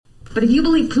But if you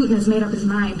believe Putin has made up his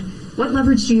mind, what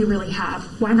leverage do you really have?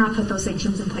 Why not put those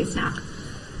sanctions in place now?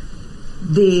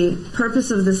 The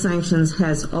purpose of the sanctions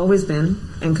has always been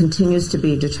and continues to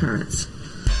be deterrence.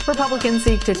 Republicans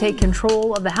seek to take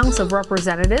control of the House of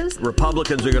Representatives.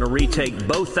 Republicans are going to retake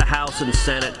both the House and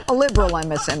Senate. A liberal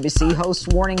MSNBC host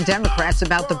warning Democrats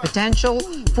about the potential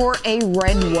for a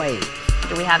red wave.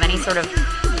 Do we have any sort of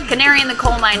canary in the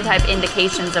coal mine type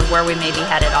indications of where we may be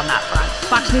headed on that front?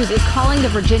 Fox News is calling the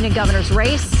Virginia governor's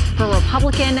race for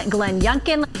Republican Glenn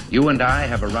Youngkin. You and I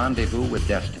have a rendezvous with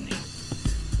destiny.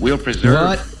 We'll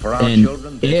preserve for our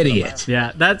children. Idiot.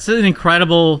 Yeah, that's an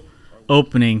incredible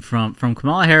opening from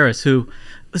Kamala Harris, who,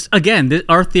 again,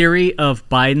 our theory of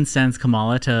Biden sends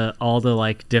Kamala to all the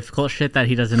like difficult shit that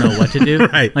he doesn't know what to do.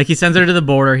 Right. Like he sends her to the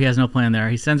border, he has no plan there.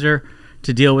 He sends her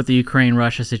to deal with the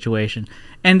Ukraine-Russia situation.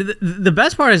 And the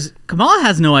best part is Kamala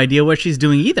has no idea what she's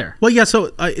doing either. Well, yeah,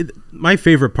 so my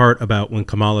favorite part about when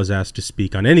Kamala's asked to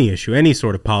speak on any issue, any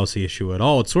sort of policy issue at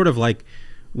all, it's sort of like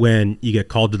when you get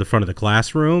called to the front of the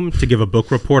classroom to give a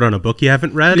book report on a book you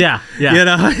haven't read. Yeah. You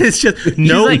know, it's just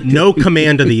no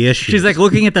command of the issue. She's like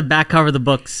looking at the back cover of the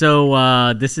book.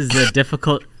 So this is the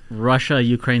difficult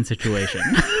Russia-Ukraine situation.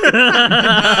 But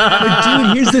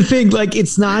dude, here's the thing. Like,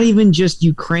 it's not even just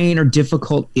Ukraine or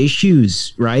difficult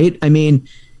issues, right? I mean,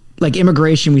 like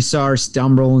immigration, we saw her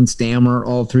stumble and stammer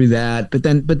all through that. But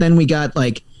then we got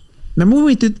like, remember when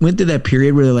we went through that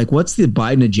period where they're like, what's the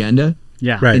Biden agenda?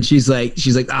 Yeah. Right. And she's like,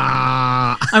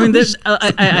 ah. I mean, there's,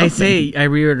 I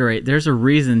reiterate, there's a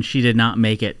reason she did not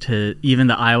make it to even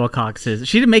the Iowa caucuses.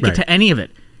 She didn't make it to any of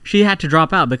it. She had to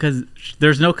drop out because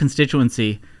there's no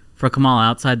constituency for Kamala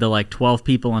outside the like 12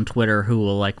 people on Twitter who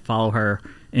will like follow her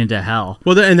into hell.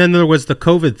 Well, and then there was the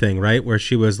COVID thing, right? Where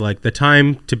she was like, the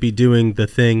time to be doing the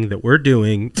thing that we're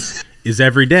doing is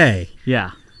every day.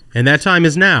 Yeah. And that time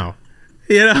is now.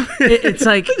 You know, it's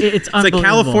like like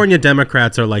California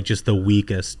Democrats are like just the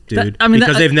weakest, dude.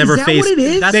 Because they've never faced.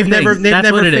 They've never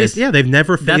faced. Yeah, they've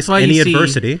never faced any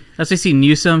adversity. That's why you see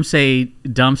Newsom say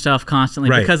dumb stuff constantly,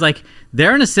 because like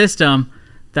they're in a system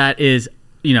that is,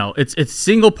 you know, it's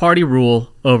single party rule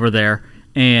over there,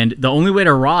 and the only way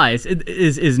to rise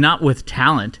is not with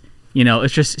talent. You know,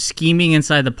 it's just scheming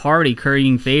inside the party,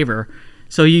 currying favor.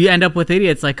 So you end up with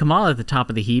idiots like Kamala at the top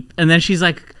of the heap, and then she's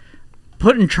like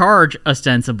put in charge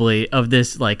ostensibly of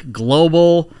this like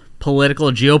global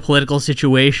geopolitical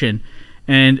situation,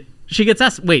 and she gets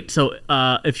asked, wait, so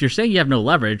if you're saying you have no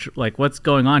leverage, like what's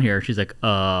going on here? She's like,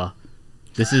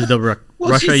 this is the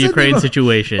Russia-Ukraine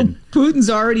situation.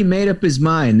 Putin's already made up his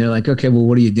mind. They're like, okay, well,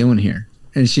 what are you doing here?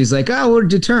 And she's like, oh, we're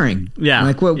deterring. Yeah. I'm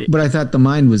like, what? But I thought the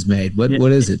mind was made. What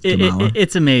is it, Kamala?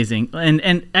 It's amazing,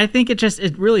 and I think it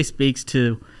really speaks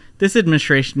to this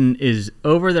administration is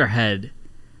over their head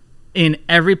in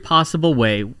every possible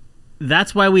way.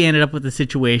 That's why we ended up with a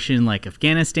situation like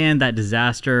Afghanistan, that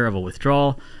disaster of a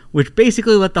withdrawal, which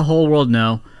basically let the whole world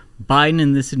know Biden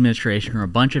and this administration are a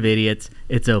bunch of idiots.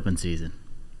 It's open season.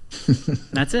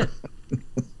 That's it.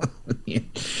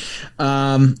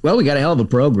 Well, we got a hell of a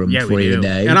program for you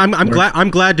today, and I'm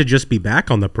glad to just be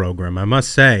back on the program. I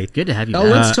must say, good to have you.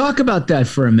 Let's talk about that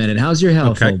for a minute. How's your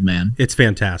health, old man? It's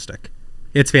fantastic.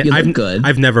 You look good.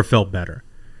 I've never felt better.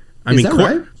 I Is mean,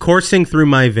 that right? coursing through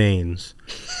my veins,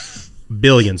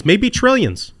 billions, maybe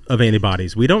trillions of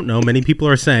antibodies. We don't know. Many people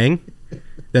are saying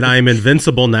that I am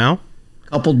invincible now.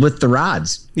 Coupled with the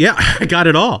rods. Yeah, I got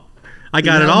it all. I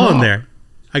got it all in there.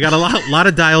 I got a lot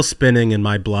of dials spinning in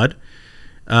my blood.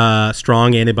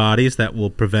 Strong antibodies that will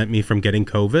prevent me from getting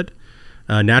COVID.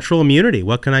 Natural immunity.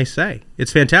 What can I say?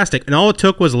 It's fantastic. And all it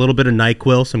took was a little bit of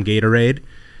NyQuil, some Gatorade,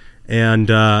 and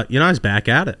I was back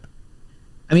at it.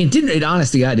 I mean, it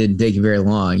honestly, God, didn't take you very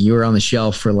long. You were on the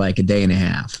shelf for like a day and a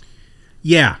half.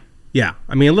 Yeah.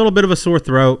 I mean, a little bit of a sore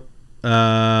throat,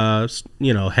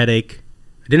 headache.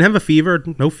 I didn't have a fever,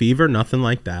 no fever, nothing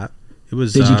like that. It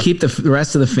was. Did you keep the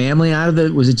rest of the family out of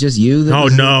it? Was it just you?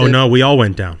 No. We all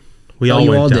went down. We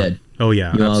all did. Oh yeah,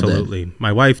 absolutely.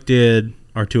 My wife did.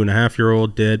 Our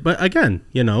 2.5-year-old did. But again,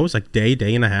 it was like day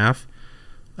and a half,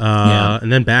 and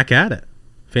then back at it.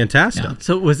 Fantastic. Yeah.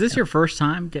 So was this your first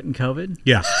time getting COVID?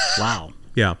 Yeah. Wow.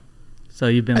 Yeah. So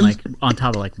you've been like on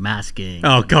top of like masking.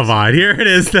 Oh, come on. Here it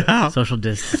is now. Social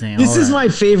distancing. This is my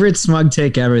favorite smug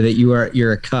take ever, that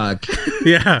you're a cuck.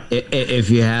 Yeah. If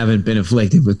you haven't been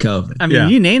afflicted with COVID. I mean,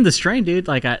 you name the strain, dude.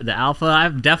 Like the Alpha.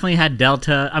 I've definitely had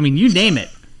Delta. I mean, you name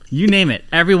it.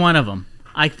 Every one of them.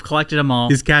 I've collected them all.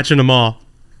 He's catching them all.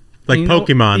 Like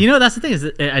Pokemon. That's the thing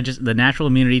is the natural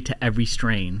immunity to every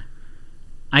strain.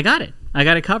 I got it. I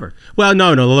got it covered. Well,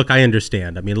 no. Look, I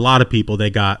understand. I mean, a lot of people, they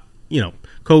got,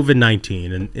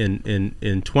 COVID-19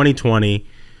 in 2020.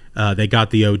 They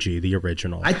got the OG, the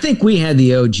original. I think we had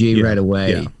the OG right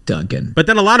away, Duncan. But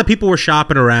then a lot of people were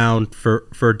shopping around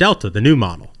for Delta, the new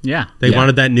model. Yeah. They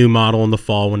wanted that new model in the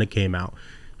fall when it came out.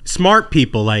 Smart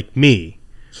people like me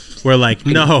were like,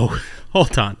 no,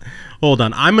 hold on.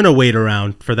 I'm going to wait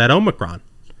around for that Omicron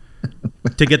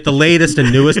to get the latest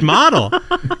and newest model.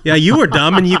 Yeah, you were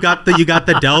dumb and you got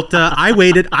the Delta. I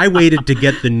waited to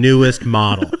get the newest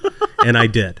model, and I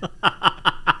did,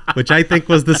 which I think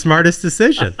was the smartest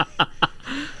decision.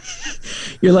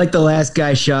 You're like the last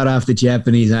guy shot off the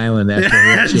Japanese island after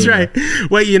That's right.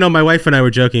 Well, my wife and I were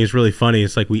joking. It's really funny.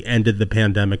 It's like we ended the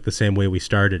pandemic the same way we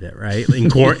started it, right? In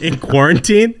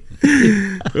quarantine,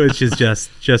 which is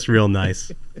just real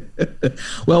nice.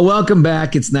 Well, welcome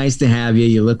back. It's nice to have you.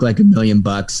 You look like $1 million.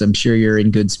 I'm sure you're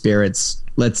in good spirits.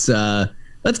 Let's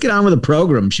get on with the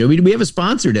program, shall we? Do we have a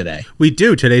sponsor today? We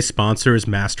do. Today's sponsor is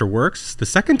Masterworks. It's the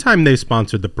second time they've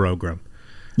sponsored the program.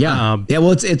 Yeah.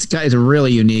 Well, it's a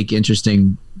really unique,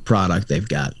 interesting product they've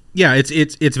got. Yeah,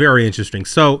 it's very interesting.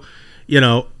 So,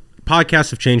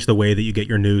 podcasts have changed the way that you get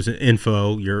your news and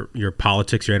info, your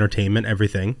politics, your entertainment,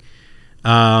 everything.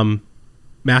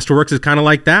 Masterworks is kind of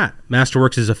like that.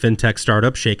 Masterworks is a fintech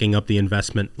startup shaking up the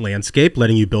investment landscape,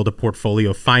 letting you build a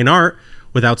portfolio of fine art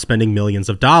without spending millions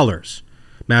of dollars.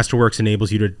 Masterworks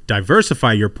enables you to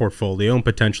diversify your portfolio and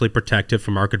potentially protect it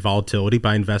from market volatility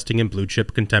by investing in blue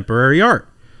chip contemporary art.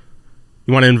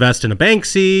 You want to invest in a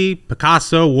Banksy,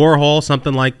 Picasso, Warhol,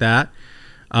 something like that.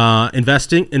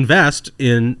 Invest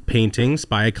in paintings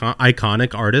by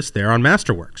iconic artists there on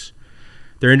Masterworks.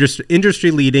 Their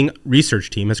industry-leading research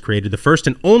team has created the first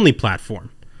and only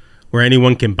platform where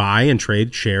anyone can buy and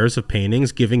trade shares of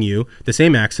paintings, giving you the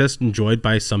same access enjoyed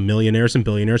by some millionaires and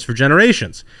billionaires for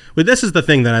generations. Well, this is the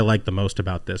thing that I like the most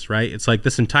about this, right? It's like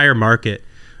this entire market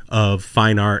of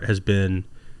fine art has been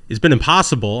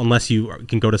impossible unless you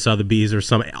can go to Sotheby's or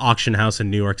some auction house in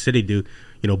New York City to,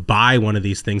 buy one of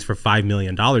these things for $5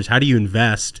 million. How do you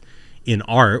invest in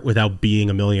art without being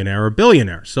a millionaire or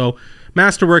billionaire? So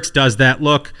Masterworks does that.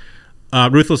 Look,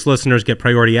 Ruthless listeners get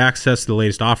priority access to the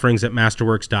latest offerings at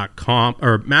masterworks.com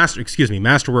or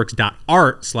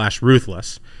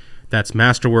masterworks.art/ruthless. That's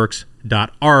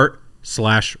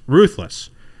masterworks.art/ruthless.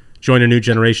 Join a new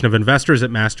generation of investors at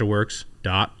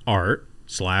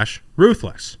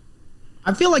masterworks.art/ruthless.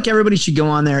 I feel like everybody should go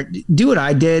on there, do what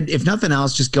I did. If nothing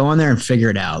else, just go on there and figure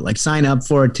it out. Like, sign up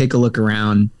for it, take a look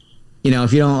around.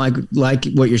 If you don't like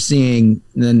what you're seeing,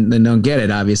 then don't get it,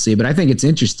 obviously. But I think it's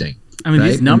interesting. I mean,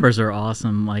 these numbers are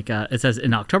awesome. Like, it says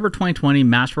in October 2020,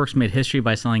 Masterworks made history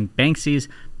by selling Banksy's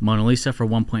Mona Lisa for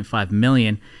 $1.5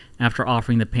 million after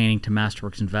offering the painting to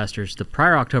Masterworks investors. The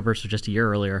prior October, so just a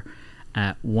year earlier,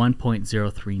 at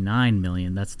 $1.039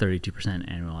 million. That's 32%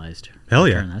 annualized. Hell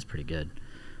return. yeah. That's pretty good.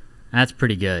 That's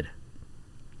pretty good.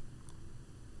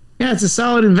 Yeah, it's a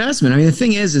solid investment. I mean, the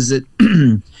thing is that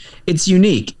it's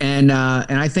unique, and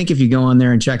I think if you go on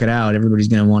there and check it out, everybody's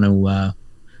going to want to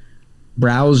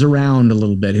browse around a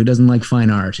little bit. Who doesn't like fine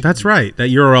art? That's right. That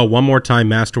URL one more time: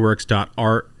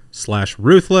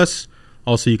 masterworks.art/ruthless.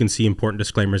 Also, you can see important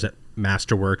disclaimers at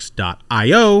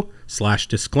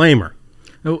masterworks.io/disclaimer.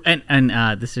 Oh,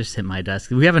 and this just hit my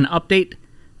desk. We have an update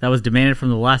that was demanded from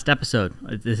the last episode.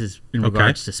 This is in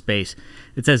regards to space.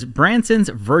 It says Branson's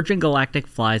Virgin Galactic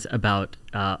flies above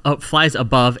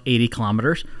 80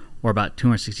 kilometers, or about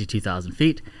 262,000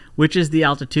 feet, which is the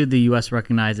altitude the U.S.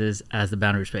 recognizes as the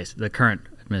boundary of space. The current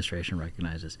administration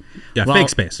recognizes. Yeah, fake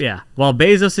space. Yeah. While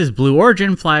Bezos' Blue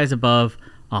Origin flies above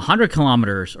 100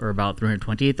 kilometers, or about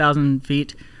 328,000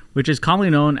 feet, which is commonly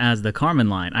known as the Kármán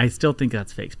line. I still think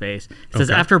that's fake space. It says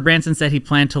after Branson said he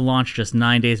planned to launch just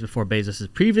 9 days before Bezos'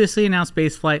 previously announced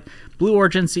spaceflight, Blue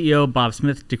Origin CEO Bob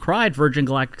Smith decried Virgin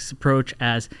Galactic's approach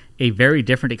as a very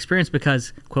different experience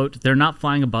because, quote, they're not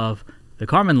flying above the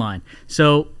Kármán line.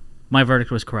 So my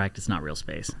verdict was correct. It's not real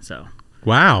space. So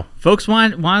wow, folks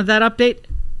wanted that update.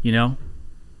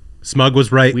 Smug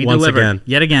was right once delivered. again.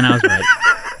 Yet again, I was right.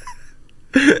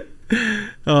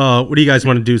 What do you guys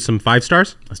want to do? Some 5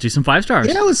 stars? Let's do some 5 stars.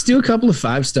 Yeah, let's do a couple of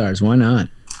 5 stars. Why not?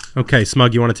 Okay,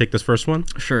 Smug, you want to take this first one?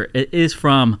 Sure. It is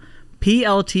from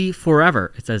PLT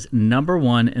Forever. It says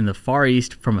 #1 in the Far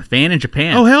East from a fan in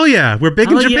Japan. Oh, hell yeah. We're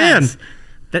big in Japan. Yes.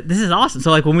 This is awesome.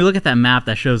 So, like, when we look at that map,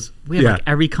 that shows we have like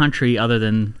every country other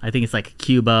than, I think it's like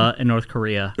Cuba and North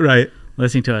Korea. Right.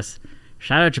 Listening to us.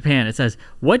 Shout out Japan. It says,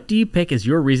 what do you pick as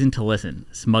your reason to listen?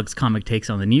 Smug's comic takes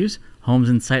on the news, Holmes'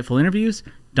 insightful interviews,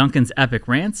 Duncan's epic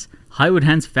rants, Hollywood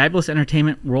Hen's fabulous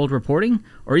entertainment world reporting,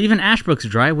 or even Ashbrook's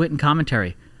dry wit and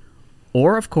commentary.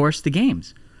 Or, of course, the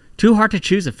games. Too hard to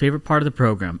choose a favorite part of the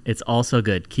program. It's all so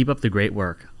good. Keep up the great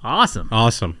work. Awesome.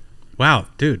 Awesome. Wow,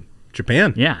 dude.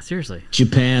 Japan. Yeah, seriously.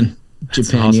 Japan.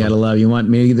 awesome. You gotta love. You want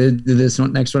me to do this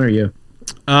one, next one, or you?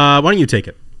 Why don't you take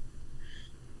it?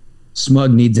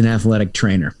 Smug needs an athletic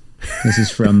trainer. This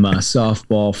is from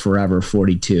Softball Forever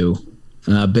 42.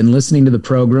 Been listening to the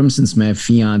program since my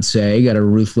fiance got a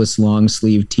Ruthless long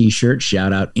sleeve t-shirt.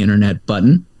 Shout out Internet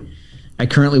Button. I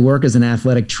currently work as an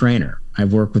athletic trainer.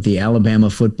 I've worked with the Alabama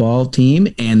football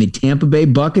team and the Tampa Bay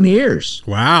Buccaneers.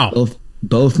 Wow.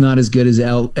 Both not as good as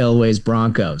Elway's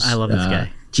Broncos. I love this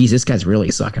guy. Geez, this guy's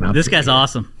really sucking up. This guy's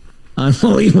awesome.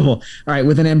 Unbelievable. All right,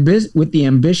 with the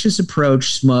ambitious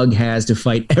approach Smug has to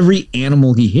fight every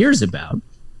animal he hears about,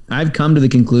 I've come to the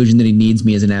conclusion that he needs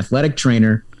me as an athletic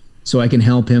trainer so I can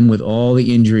help him with all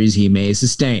the injuries he may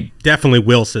sustain. Definitely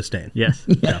will sustain. Yes.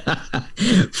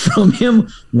 From him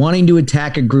wanting to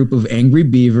attack a group of angry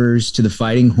beavers to the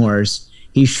fighting horse,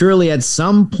 he surely at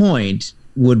some point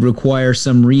would require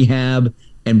some rehab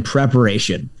and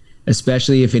preparation,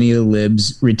 especially if any of the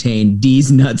libs retain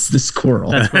D's nuts the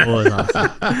squirrel. That's what was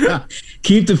awesome.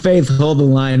 Keep the faith, hold the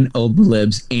line, old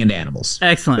libs and animals.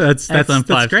 Excellent. That's Excellent.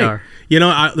 great. 5-star. You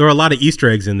know, there are a lot of Easter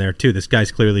eggs in there too. This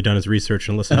guy's clearly done his research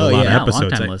and listened to a lot of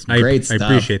episodes. Long-time listener. Great I stuff.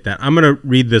 appreciate that. I'm going to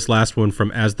read this last one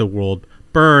from As the World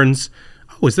Burns.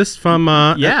 Oh, is this from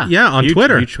on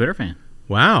Twitter? Huge Twitter fan.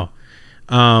 Wow.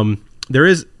 There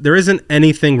isn't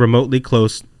anything remotely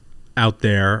close out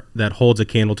there that holds a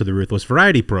candle to the Ruthless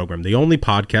Variety program. The only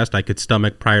podcast I could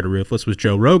stomach prior to Ruthless was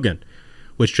Joe Rogan,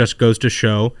 which just goes to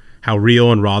show how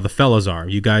real and raw the fellas are.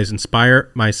 You guys inspire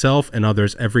myself and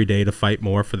others every day to fight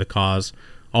more for the cause,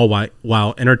 all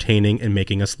while entertaining and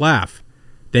making us laugh.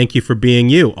 Thank you for being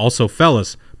you. Also,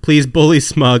 fellas, please bully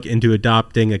Smug into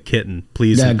adopting a kitten.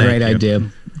 Please. Yeah, and thank great you.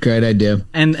 idea. Great idea.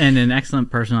 And an excellent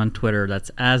person on Twitter.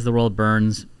 That's As the World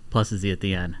Burns plus a Z at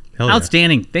the end. Hell yeah.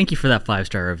 Outstanding. Thank you for that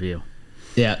 5-star review.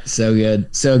 Yeah, so good.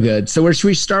 So good. So where should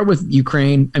we start with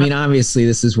Ukraine? I mean, obviously,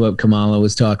 this is what Kamala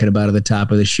was talking about at the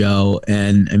top of the show.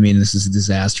 And I mean, this is a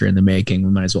disaster in the making. We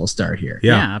might as well start here.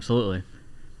 Yeah, absolutely.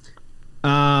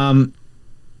 I mean,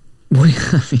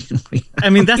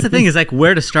 that's the thing is like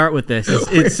where to start with this.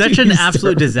 It's such an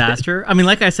absolute disaster. I mean,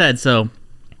 like I said, so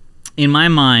in my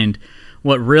mind,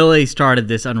 what really started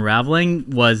this unraveling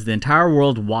was the entire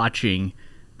world watching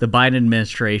the Biden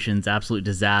administration's absolute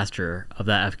disaster of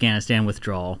that Afghanistan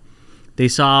withdrawal. They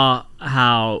saw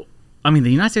how, I mean,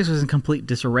 the United States was in complete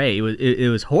disarray. It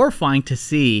was horrifying to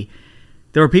see.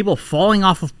 There were people falling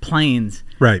off of planes.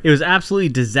 Right. It was absolutely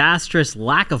disastrous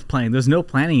lack of planning. There's no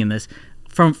planning in this.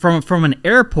 From an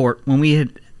airport when we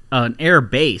had an air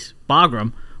base,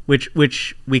 Bagram,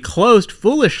 which we closed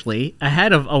foolishly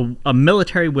ahead of a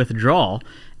military withdrawal.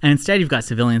 And instead, you've got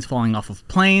civilians falling off of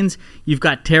planes. You've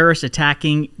got terrorists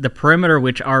attacking the perimeter,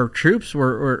 which our troops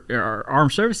our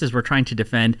armed services were trying to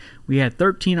defend. We had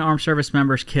 13 armed service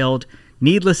members killed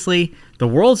needlessly. The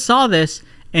world saw this,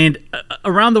 and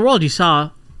around the world, you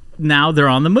saw now they're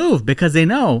on the move because they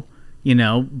know,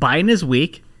 Biden is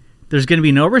weak. There's going to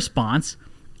be no response.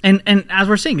 And as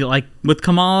we're seeing, like with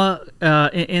Kamala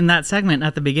in that segment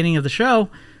at the beginning of the show,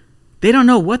 they don't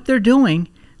know what they're doing.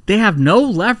 They have no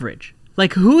leverage.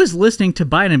 Like, who is listening to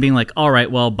Biden and being like, all right,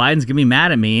 well, Biden's going to be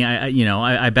mad at me.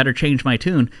 I better change my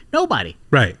tune. Nobody.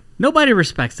 Right. Nobody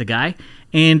respects the guy.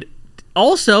 And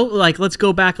also, like, let's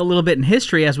go back a little bit in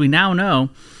history. As we now know,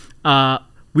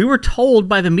 we were told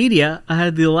by the media ahead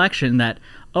of the election that,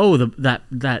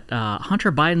 that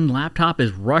Hunter Biden laptop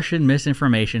is Russian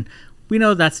misinformation. We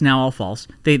know that's now all false.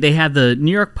 They had the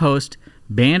New York Post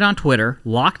banned on Twitter,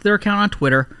 locked their account on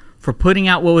Twitter for putting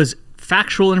out what was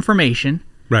factual information.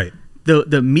 Right.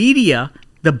 The media,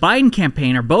 the Biden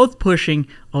campaign are both pushing,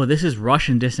 this is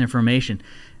Russian disinformation.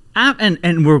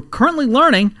 And we're currently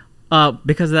learning,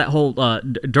 because of that whole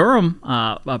Durham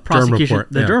prosecution,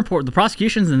 Durham report, the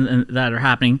prosecutions that are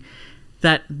happening,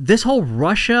 that this whole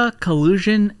Russia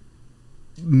collusion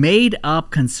made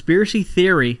up conspiracy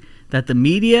theory that the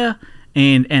media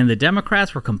and the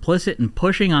Democrats were complicit in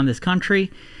pushing on this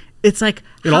country. It's like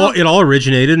it all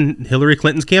originated in Hillary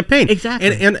Clinton's campaign.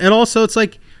 Exactly. And also it's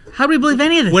like, how do we believe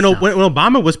any of this when stuff? When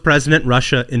Obama was president,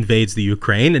 Russia invades the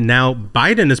Ukraine, and now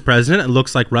Biden is president, it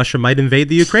looks like Russia might invade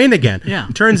the Ukraine again. Yeah.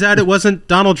 It turns out it wasn't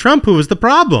Donald Trump who was the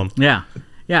problem. Yeah.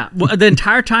 Yeah. Well, the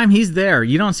entire time he's there,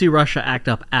 you don't see Russia act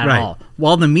up at Right. all.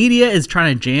 While the media is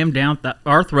trying to jam down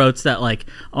our throats that, like,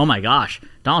 oh my gosh,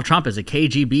 Donald Trump is a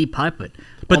KGB puppet.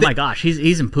 But my gosh,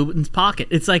 he's in Putin's pocket.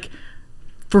 It's like,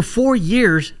 for 4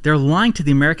 years, they're lying to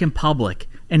the American public,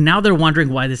 and now they're wondering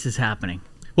why this is happening.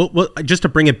 Well, just to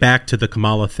bring it back to the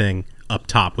Kamala thing up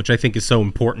top, which I think is so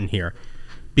important here,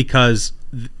 because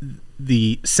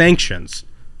the sanctions,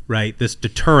 right, this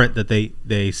deterrent that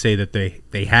they say that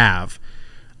they have,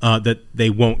 that they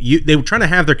won't. They were trying to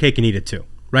have their cake and eat it too,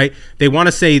 right? They want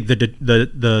to say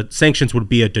the sanctions would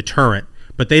be a deterrent,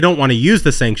 but they don't want to use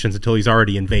the sanctions until he's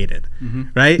already invaded,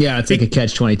 right? Yeah, it's like a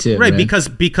catch-22, right?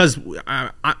 Because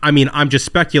I mean, I'm just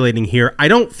speculating here. I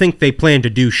don't think they plan to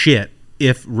do shit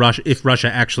if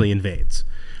Russia actually invades,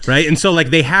 right? And so like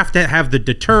they have to have the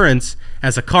deterrence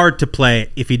as a card to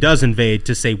play if he does invade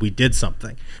to say we did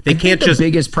something. They can't just the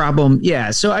biggest problem.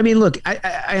 Yeah. So I mean, look,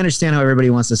 I understand how everybody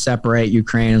wants to separate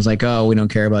Ukraine. It's like, oh, we don't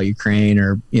care about Ukraine,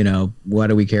 or why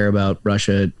do we care about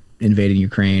Russia invading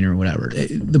Ukraine or whatever.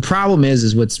 The problem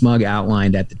is what Smug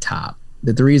outlined at the top,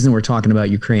 that the reason we're talking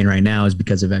about Ukraine right now is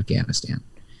because of Afghanistan.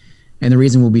 And the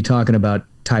reason we'll be talking about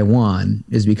Taiwan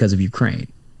is because of Ukraine.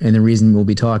 And the reason we'll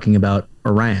be talking about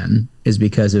Iran is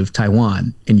because of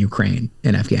Taiwan and Ukraine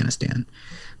and Afghanistan.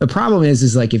 The problem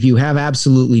is like if you have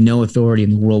absolutely no authority in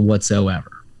the world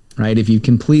whatsoever, right? If you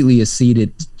completely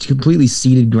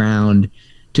ceded ground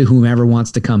to whomever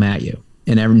wants to come at you,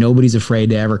 and nobody's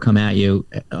afraid to ever come at you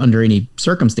under any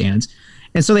circumstance.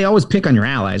 And so they always pick on your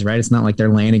allies, right? It's not like they're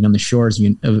landing on the shores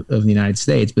of the United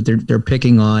States, but they're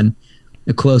picking on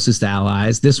the closest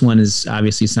allies. This one is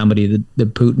obviously somebody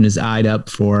that Putin has eyed up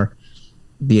for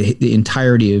the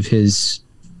entirety of his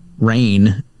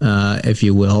reign, if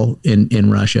you will,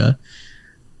 in Russia.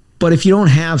 But if you don't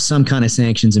have some kind of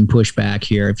sanctions and pushback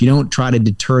here, if you don't try to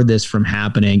deter this from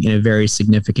happening in a very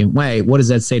significant way, what does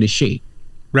that say to Xi?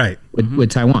 Right. With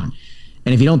Taiwan.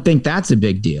 And if you don't think that's a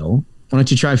big deal, why don't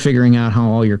you try figuring out how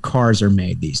all your cars are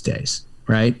made these days,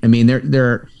 right? I mean,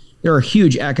 there are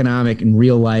huge economic and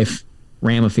real life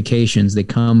ramifications that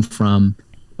come from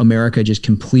America just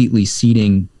completely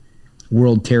ceding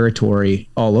world territory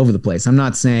all over the place. I'm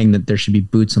not saying that there should be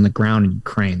boots on the ground in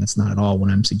Ukraine. That's not at all what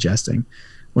I'm suggesting.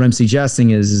 What I'm suggesting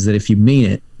is that if you mean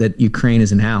it, that Ukraine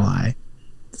is an ally,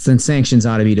 then sanctions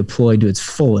ought to be deployed to its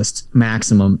fullest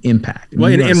maximum impact.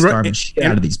 Well, and starve the shit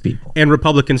out of these people. And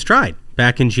Republicans tried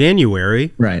back in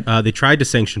January. Right. They tried to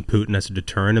sanction Putin as a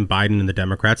deterrent, and Biden and the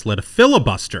Democrats led a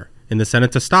filibuster in the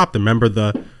Senate to stop them. Remember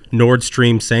the Nord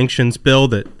Stream sanctions bill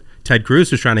that Ted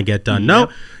Cruz was trying to get done? No,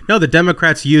 the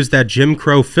Democrats used that Jim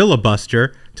Crow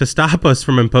filibuster to stop us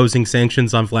from imposing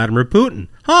sanctions on Vladimir Putin.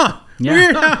 Huh?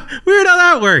 Yeah. Weird how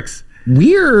that works.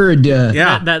 Weird.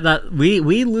 Yeah. That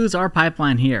we lose our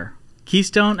pipeline here.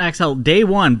 Keystone XL, day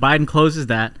one, Biden closes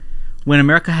that. When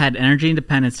America had energy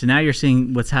independence, to now you're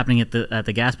seeing what's happening at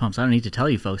the gas pumps. I don't need to tell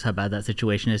you folks how bad that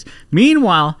situation is.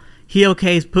 Meanwhile, he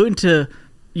okays Putin to,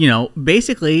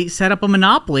 basically set up a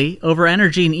monopoly over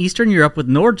energy in Eastern Europe with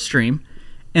Nord Stream,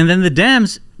 and then the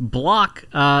Dems block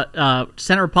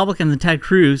Senate Republicans and Ted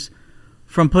Cruz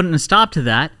from putting a stop to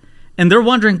that. And they're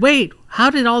wondering, wait, how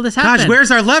did all this happen? Gosh,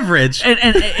 where's our leverage? And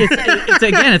it's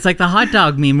again, it's like the hot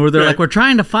dog meme where they're like, we're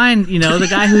trying to find, the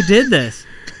guy who did this.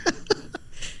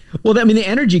 Well, I mean, the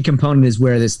energy component is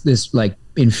where this like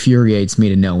infuriates me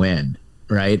to no end,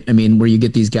 right? I mean, where you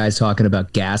get these guys talking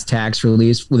about gas tax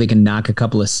relief, where they can knock a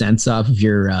couple of cents off of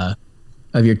your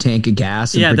tank of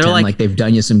gas and pretend like they've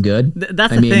done you some good.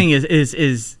 That's the thing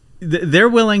is they're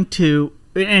willing to,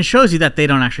 and it shows you that they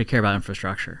don't actually care about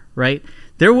infrastructure, right?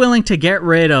 They're willing to get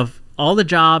rid of all the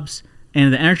jobs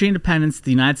and the energy independence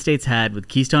the United States had with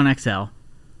Keystone XL,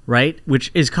 right? Which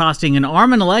is costing an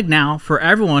arm and a leg now for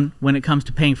everyone when it comes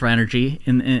to paying for energy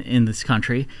in this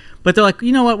country. But they're like,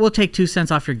 you know what? We'll take 2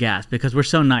 cents off your gas because we're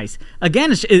so nice.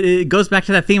 Again, it goes back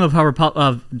to that theme of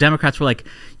how Democrats were like,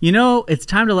 it's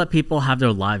time to let people have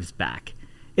their lives back.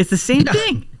 It's the same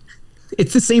thing.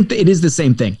 It's the same thing. It is the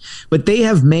same thing. But they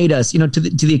have made us, to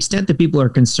the extent that people are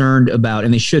concerned about,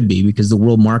 and they should be, because the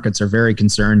world markets are very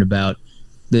concerned about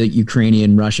the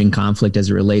Ukrainian-Russian conflict as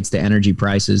it relates to energy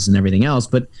prices and everything else.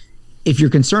 But if you're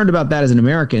concerned about that as an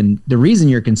American, the reason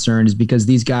you're concerned is because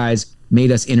these guys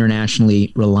made us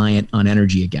internationally reliant on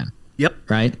energy again. Yep.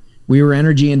 Right? We were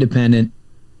energy independent.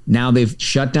 Now they've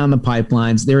shut down the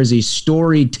pipelines. There is a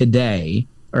story today,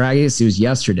 or I guess it was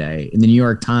yesterday, in the New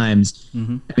York Times.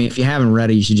 Mm-hmm. I mean, if you haven't read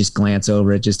it, you should just glance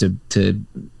over it just to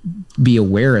be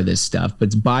aware of this stuff. But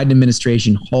it's Biden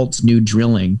administration halts new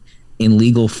drilling in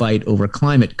legal fight over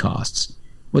climate costs.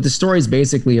 What the story is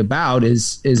basically about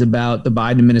is about the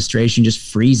Biden administration just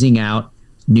freezing out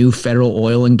new federal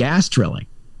oil and gas drilling,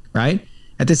 right?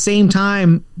 At the same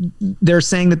time, they're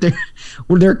saying that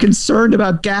they're concerned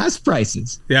about gas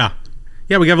prices. Yeah.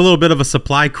 Yeah, we have a little bit of a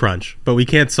supply crunch, but we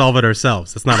can't solve it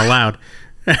ourselves. It's not allowed.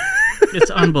 It's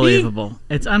unbelievable.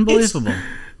 It's unbelievable.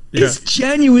 It's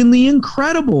genuinely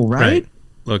incredible, right?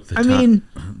 Look, fellas,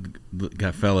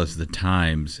 the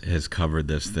Times has covered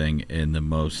this thing in the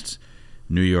most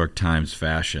New York Times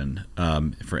fashion.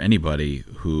 For anybody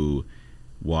who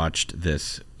watched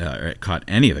this, caught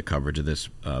any of the coverage of this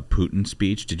Putin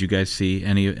speech. Did you guys see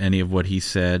any of what he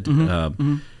said?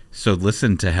 So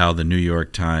listen to how the New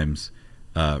York Times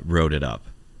wrote it up.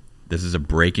 This is a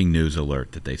breaking news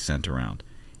alert that they sent around.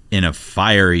 In a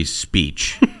fiery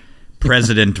speech,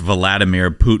 President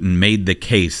Vladimir Putin made the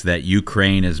case that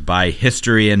Ukraine is by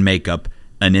history and makeup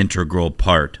an integral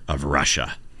part of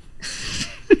Russia.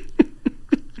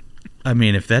 I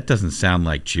mean, if that doesn't sound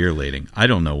like cheerleading, I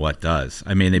don't know what does.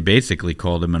 I mean, they basically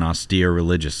called him an austere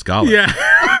religious scholar. Yeah.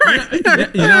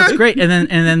 It's great. And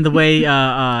then the way,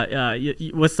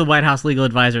 what's the White House legal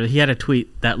advisor? He had a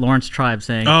tweet that Lawrence Tribe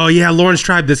saying, "Oh yeah, Lawrence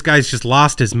Tribe, this guy's just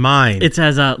lost his mind." It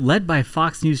says, led by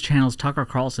Fox News Channel's Tucker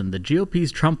Carlson, the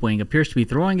GOP's Trump wing appears to be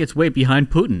throwing its weight behind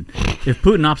Putin. If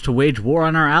Putin opts to wage war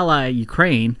on our ally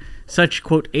Ukraine, such,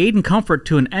 quote, aid and comfort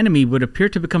to an enemy would appear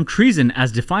to become treason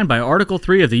as defined by Article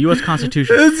 3 of the U.S.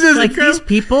 Constitution. Like these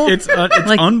people, it's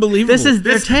unbelievable. This is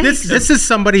their take. This is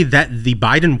somebody that the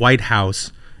Biden White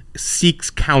House seeks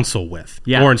counsel with.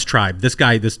 Yeah. Lawrence Tribe, this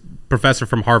guy, this professor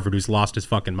from Harvard who's lost his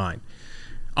fucking mind.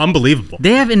 Unbelievable.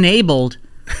 They have enabled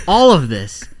all of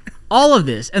this.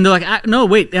 And they're like, no,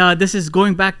 wait, this is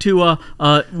going back to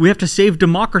we have to save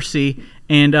democracy.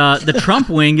 And the Trump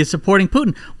wing is supporting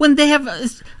Putin when they have,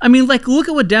 look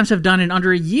at what Dems have done in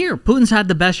under a year. Putin's had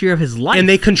the best year of his life. And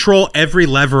they control every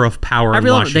lever of power in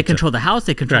Washington. They control the House,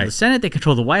 they control the Senate, they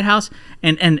control the White House.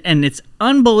 And it's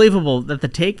unbelievable that the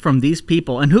take from these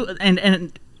people,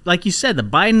 and like you said, the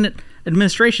Biden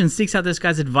administration seeks out this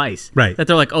guy's advice. Right. That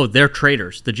they're like, oh, they're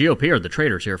traitors. The GOP are the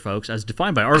traitors here, folks, as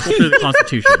defined by Article 2 of the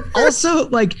Constitution. Also,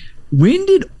 when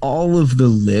did all of the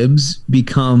libs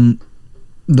become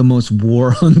the most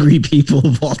war-hungry people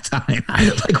of all time?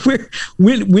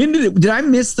 When did I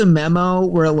miss the memo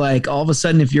where all of a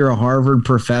sudden if you're a Harvard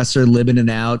professor living it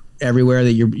out everywhere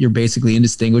that you're basically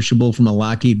indistinguishable from a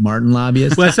Lockheed Martin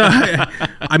lobbyist? Well, so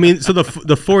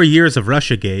the 4 years of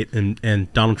Russiagate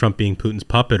and Donald Trump being Putin's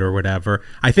puppet or whatever,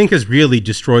 I think has really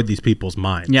destroyed these people's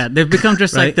minds. Yeah, they've become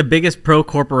just right? the biggest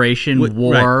pro-corporation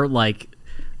war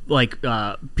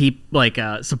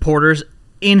supporters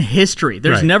in history.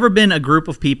 There's never been a group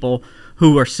of people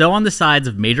who are so on the sides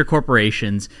of major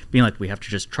corporations being like, we have to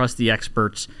just trust the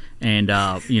experts and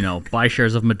buy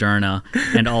shares of Moderna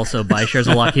and also buy shares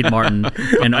of Lockheed Martin,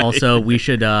 and also we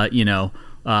should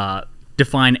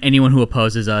define anyone who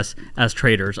opposes us as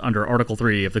traitors under Article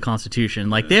 3 of the Constitution.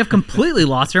 They have completely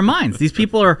lost their minds. These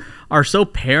people are so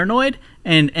paranoid,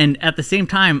 and at the same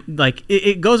time,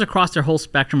 it goes across their whole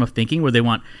spectrum of thinking where they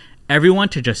want everyone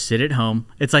to just sit at home.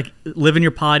 It's like live in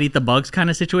your pod, eat the bugs kind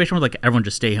of situation where everyone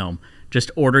just stay home.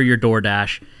 Just order your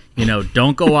DoorDash.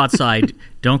 Don't go outside.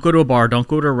 Don't go to a bar. Don't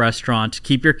go to a restaurant.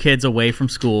 Keep your kids away from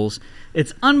schools.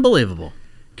 It's unbelievable.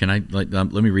 Can I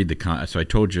let me read so I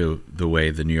told you the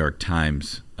way the New York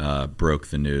Times broke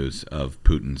the news of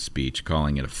Putin's speech,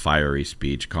 calling it a fiery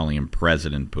speech, calling him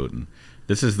President Putin.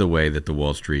 This is the way that the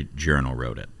Wall Street Journal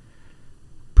wrote it.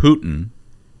 Putin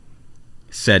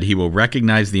said he will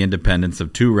recognize the independence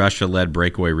of 2 Russia-led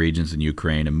breakaway regions in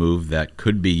Ukraine, a move that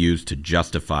could be used to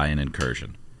justify an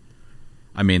incursion.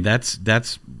 I mean, that's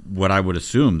what I would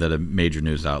assume that a major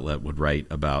news outlet would write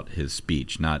about his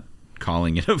speech, not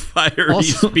calling it a fiery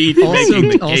speech, making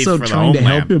the case for the homeland. To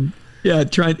help him. Yeah,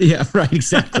 right,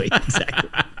 exactly.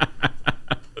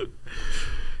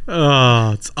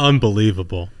 Oh, it's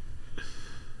unbelievable.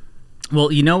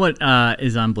 Well, you know what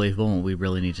is unbelievable and what we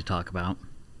really need to talk about?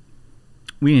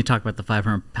 We need to talk about the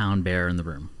 500-pound bear in the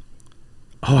room.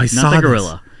 Oh, I saw Not the this.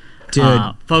 gorilla.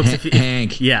 Dude, folks,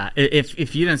 Hank.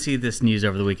 If you didn't see this news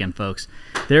over the weekend, folks,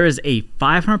 there is a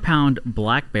 500-pound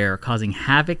black bear causing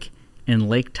havoc in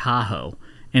Lake Tahoe.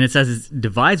 And it says it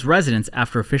divides residents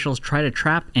after officials try to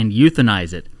trap and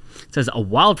euthanize it. It says a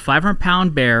wild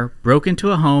 500-pound bear broke into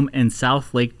a home in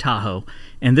South Lake Tahoe.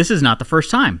 And this is not the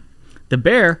first time. The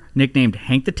bear, nicknamed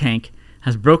Hank the Tank,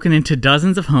 has broken into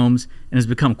dozens of homes and has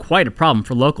become quite a problem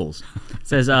for locals. It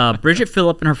says Bridget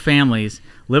Phillip and her families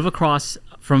live across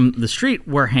from the street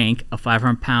where Hank, a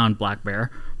 500-pound black bear,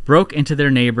 broke into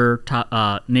their neighbor's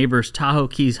Tahoe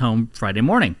Keys home Friday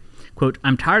morning. Quote,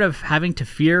 I'm tired of having to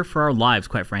fear for our lives,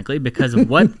 quite frankly, because of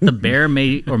what the bear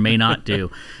may or may not do.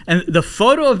 And the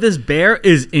photo of this bear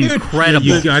is incredible.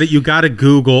 You got to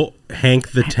Google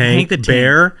Hank the Tank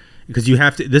bear. Because you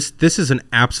have to. This is an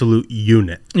absolute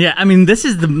unit. Yeah, I mean, this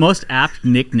is the most apt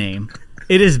nickname.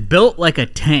 It is built like a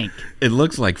tank. It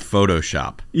looks like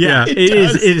Photoshop. Yeah, it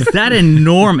is that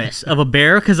enormous of a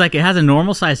bear because it has a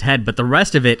normal sized head, but the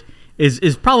rest of it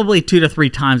is probably 2 to 3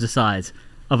 times the size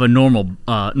of a normal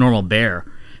bear.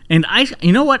 And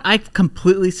you know what? I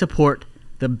completely support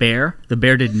the bear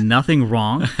did nothing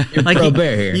wrong. Like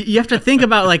bear here. You have to think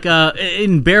about like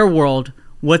in bear world,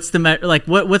 what's the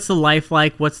what's the life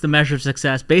like? What's the measure of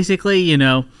success? Basically,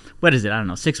 what is it? I don't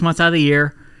know. 6 months out of the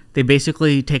year, they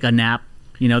basically take a nap.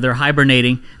 They're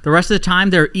hibernating. The rest of the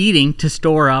time, they're eating to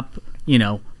store up,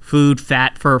 food,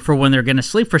 fat for when they're going to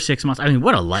sleep for 6 months. I mean,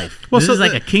 what a life. This is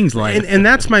like a king's life. And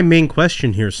that's my main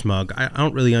question here, Smug. I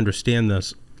don't really understand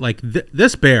this. Like,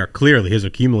 this bear clearly has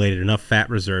accumulated enough fat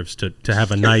reserves to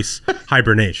have a nice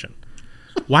hibernation.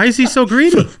 Why is he so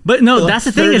greedy? But no, that's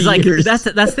the thing. Is like that's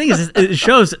the thing is it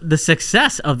shows the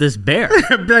success of this bear.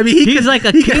 I mean, he's like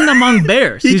a king among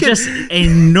bears. He's just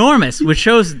enormous, which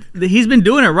shows that he's been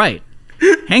doing it right.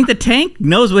 Hank the Tank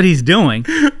knows what he's doing.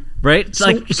 Right.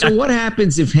 So what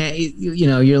happens if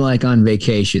you're like on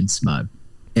vacation, Smug,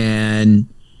 and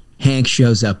Hank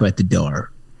shows up at the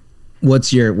door?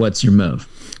 What's your move?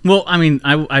 Well, I mean,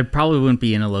 I probably wouldn't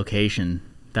be in a location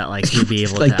that like he'd be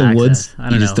able like to the access. woods. I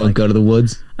don't know. Just don't go to the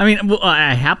woods. I mean, well,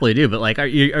 I happily do, but like,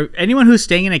 are anyone who's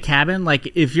staying in a cabin,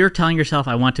 like if you're telling yourself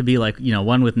I want to be like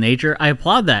one with nature, I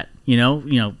applaud that.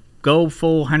 Go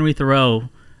full Henry Thoreau,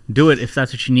 do it if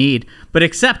that's what you need, but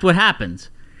accept what happens.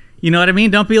 You know what I mean?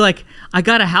 Don't be like, I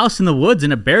got a house in the woods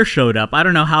and a bear showed up. I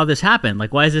don't know how this happened.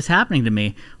 Like, why is this happening to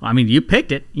me? Well, I mean, you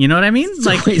picked it. You know what I mean?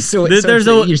 Like, you're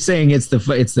saying it's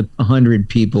the 100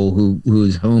 people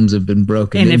whose homes have been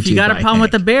broken into. And if you got a problem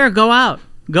with the bear, go out.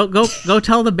 Go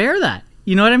tell the bear that.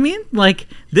 You know what I mean? Like,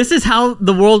 this is how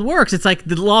the world works. It's like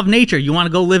the law of nature. You want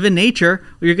to go live in nature,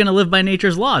 or you're going to live by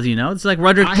nature's laws. It's like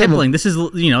Rudyard Kipling. This is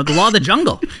the law of the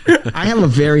jungle. I have a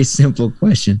very simple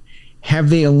question.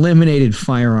 Have they eliminated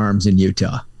firearms in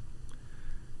Utah?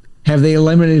 Have they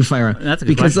eliminated firearms? That's a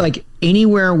good question. Like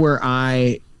anywhere where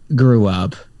I grew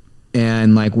up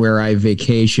and like where I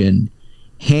vacationed,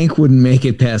 Hank wouldn't make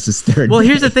it past his third. Well, day.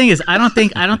 here's the thing: is I don't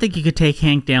think you could take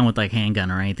Hank down with like handgun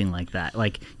or anything like that.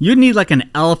 Like you'd need like an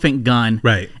elephant gun,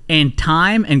 right? And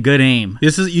time and good aim.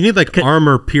 You need like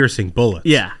armor piercing bullets.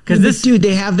 Yeah, because this dude,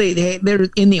 they're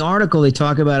in the article. They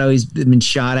talk about how he's been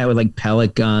shot at with like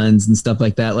pellet guns and stuff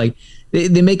like that. Like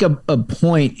they make a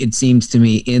point, it seems to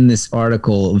me, in this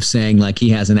article of saying like he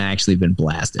hasn't actually been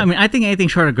blasted. I mean, I think anything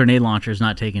short of grenade launcher is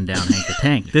not taking down Hank the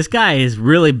Tank. This guy is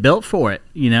really built for it.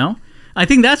 I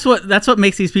think that's what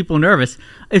makes these people nervous.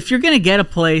 If you're going to get a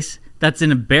place that's in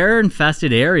a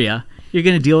bear-infested area, you're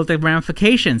going to deal with the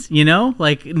ramifications,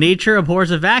 Like nature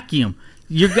abhors a vacuum.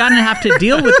 You're going to have to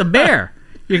deal with the bear.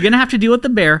 You're going to have to deal with the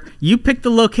bear. You pick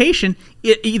the location,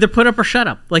 either put up or shut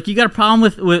up. Like you got a problem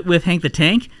with Hank the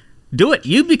Tank, do it.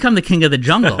 You become the king of the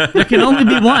jungle. There can only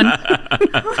be one.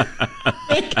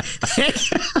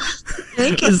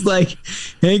 Hank is like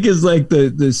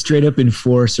the straight up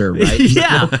enforcer, right?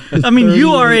 Yeah, I mean,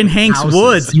 you are in Hank's houses.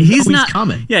 woods. He's not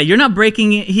coming. Yeah, you're not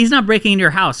breaking. He's not breaking into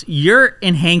your house. You're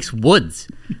in Hank's woods.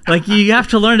 Like you have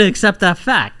to learn to accept that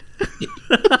fact.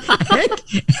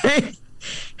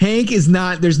 Hank is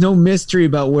not. There's no mystery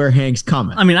about where Hank's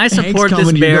coming. I mean, I support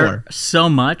this bear so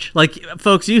much. Like,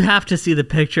 folks, you have to see the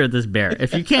picture of this bear.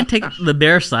 If you can't take the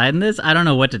bear side in this, I don't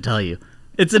know what to tell you.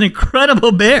 It's an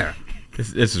incredible bear.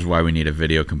 This is why we need a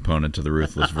video component to the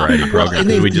Ruthless Variety program,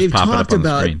 because we just pop it up on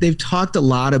the screen. They've talked a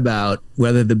lot about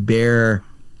whether the bear,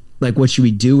 like what should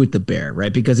we do with the bear,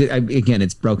 right? Because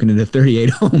it's broken into 38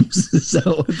 homes.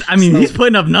 So he's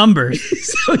putting up numbers.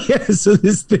 So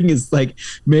this thing is like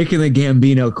making the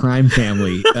Gambino crime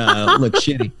family look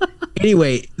shitty.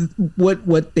 Anyway,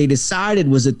 what they decided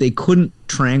was that they couldn't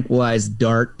tranquilize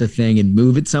dart the thing and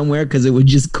move it somewhere because it would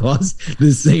just cause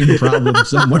the same problem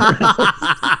somewhere else.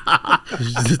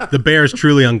 The bear is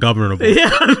truly ungovernable. Yeah.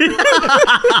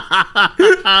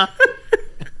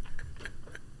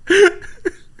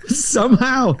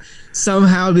 Somehow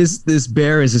this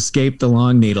bear has escaped the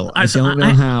long needle. I don't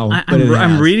know how.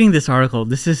 I'm reading this article.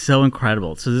 This is so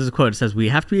incredible. So this is a quote. It says, "We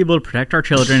have to be able to protect our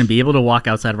children and be able to walk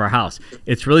outside of our house.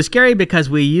 It's really scary because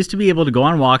we used to be able to go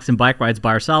on walks and bike rides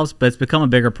by ourselves, but it's become a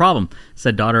bigger problem,"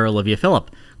 said daughter Olivia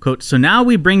Phillip. Quote, "So now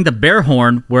we bring the bear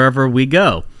horn wherever we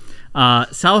go."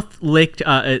 South Lake,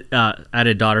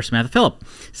 added daughter Samantha Phillip.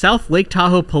 South Lake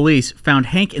Tahoe police found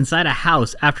Hank inside a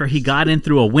house after he got in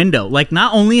through a window. Like,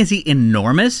 not only is he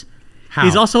enormous,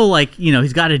 he's also like,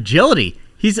 he's got agility.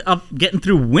 He's up getting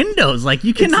through windows. Like,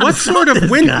 you cannot. What sort of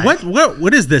window?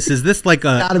 What is this? Is this like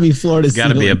a? Gotta be Florida. It's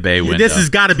gotta be a bay window. This has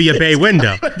got to be a bay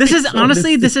window. This is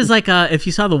honestly, this is like if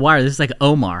you saw The Wire, this is like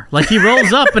Omar. Like, he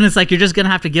rolls up and it's like you're just gonna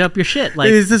have to get up your shit. Like,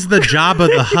 is this the Jabba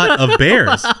the Hutt of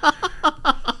bears?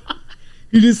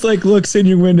 He just like looks in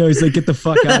your window. He's like, "Get the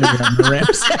fuck out of here!" On the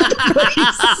ramps.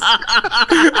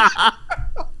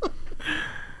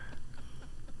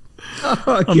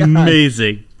 Oh, God.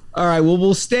 Amazing. All right, well,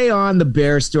 we'll stay on the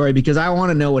bear story because I want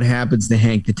to know what happens to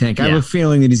Hank the Tank. I have Yeah. a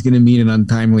feeling that he's going to meet an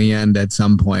untimely end at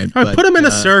some point. All right, put him in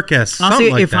a circus. Honestly,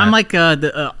 something like if that. I'm like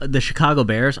the Chicago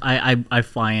Bears, I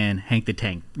fly in Hank the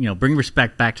Tank. Bring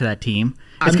respect back to that team.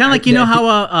 It's kind of like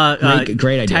how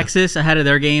great idea. Texas ahead of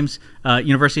their games,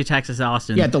 University of Texas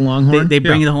Austin. Yeah, the Longhorn. They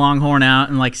bring Yeah. the Longhorn out,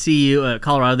 and like CU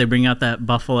Colorado, they bring out that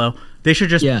Buffalo. They should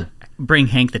just bring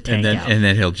Hank the Tank out. And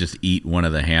then he'll just eat one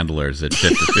of the handlers at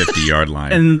 50-yard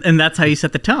line. And that's how you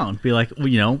set the tone. Be like,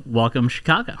 welcome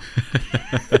Chicago.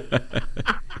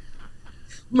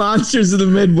 Monsters of the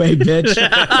Midway, bitch.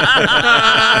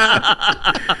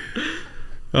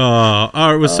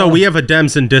 all right, so we have a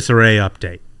Dems in disarray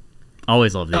update.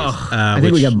 Always love these. I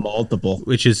think we got multiple.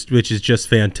 Which is just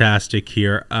fantastic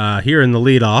here. Here in the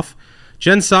leadoff,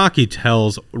 Jen Psaki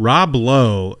tells Rob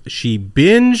Lowe she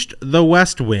binged The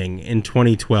West Wing in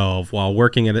 2012 while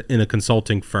working in a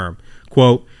consulting firm.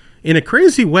 Quote, in a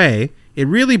crazy way, it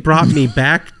really brought me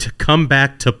back to come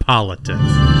back to politics.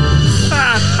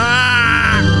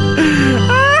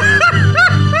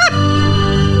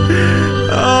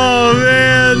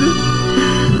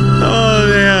 Oh,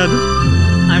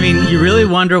 man. I mean, you really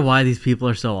wonder why these people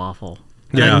are so awful.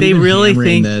 Yeah. Like, they really Hammering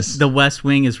think this. the West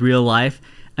Wing is real life,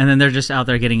 and then they're just out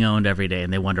there getting owned every day,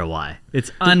 and they wonder why.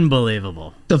 It's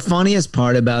unbelievable. The funniest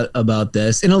part about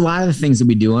this, and a lot of the things that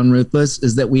we do on Ruthless,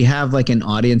 is that we have like an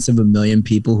audience of 1 million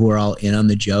people who are all in on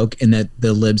the joke, and that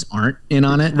the libs aren't in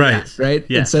on it. Right. Yes. Right.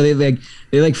 Yeah. And so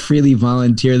they freely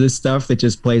volunteer this stuff that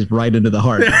just plays right into the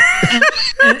heart.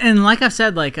 and like I've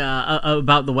said,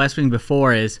 about the West Wing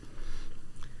before, is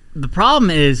the problem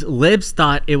is libs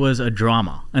thought it was a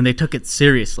drama and they took it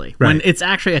seriously when Right. it's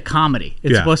actually a comedy.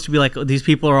 It's Yeah. supposed to be like, these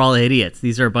people are all idiots.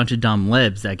 These are a bunch of dumb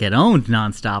libs that get owned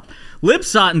nonstop. Libs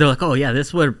saw it and they're like, oh yeah, this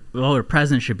is what a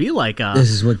president should be like.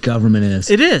 This is what government is.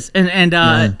 It is, and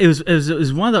it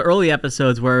was one of the early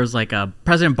episodes where it was like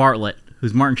President Bartlett,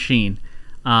 who's Martin Sheen,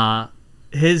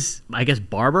 his I guess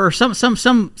barber or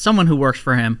someone who works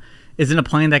for him is in a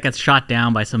plane that gets shot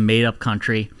down by some made up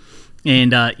country,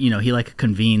 and he like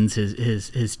convenes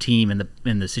his team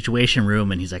in the Situation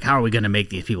Room, and he's like, how are we going to make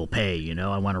these people pay?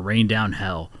 I want to rain down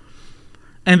hell.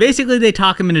 And basically they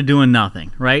talk him into doing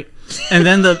nothing, right? And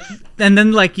then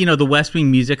the West Wing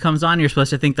music comes on. You're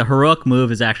supposed to think the heroic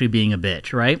move is actually being a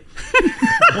bitch, right?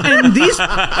 and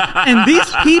these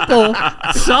people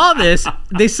saw this.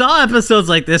 They saw episodes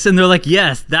like this, and they're like,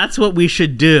 yes, that's what we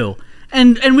should do.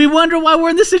 And we wonder why we're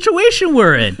in the situation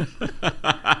we're in.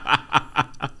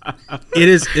 It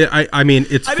is. I mean,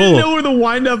 it's I full. didn't know where the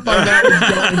wind up on that was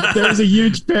going. There was a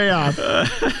huge payoff.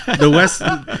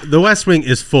 The West Wing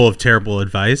is full of terrible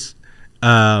advice.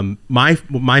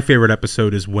 My favorite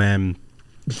episode is when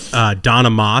Donna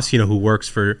Moss, who works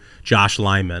for Josh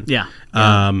Lyman. Yeah.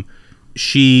 There's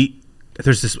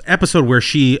this episode where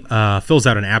she fills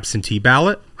out an absentee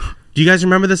ballot. Do you guys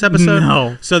remember this episode?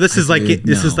 No. So this is like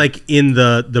in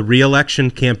the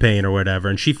re-election campaign or whatever,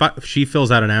 and she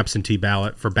fills out an absentee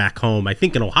ballot for back home. I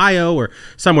think in Ohio or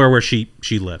somewhere where she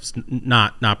lives,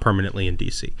 not permanently in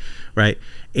DC, right?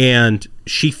 And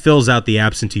she fills out the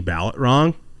absentee ballot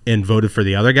wrong and voted for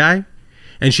the other guy.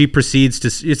 And she proceeds to.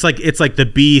 It's like the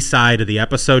B side of the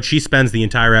episode. She spends the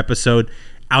entire episode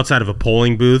outside of a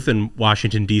polling booth in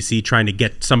Washington D.C. trying to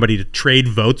get somebody to trade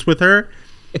votes with her.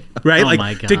 Right, Oh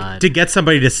my God. To get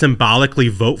somebody to symbolically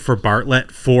vote for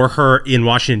Bartlett for her in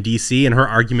Washington D.C. and her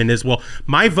argument is, well,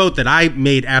 my vote that I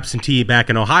made absentee back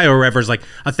in Ohio or wherever is like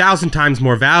 1,000 times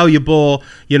more valuable,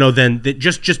 than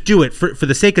just do it for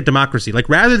the sake of democracy. Like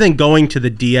rather than going to the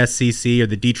DSCC or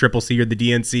the DCCC or the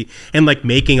DNC and like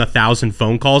making 1,000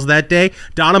 phone calls that day,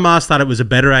 Donna Moss thought it was a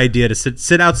better idea to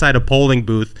sit outside a polling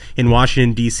booth in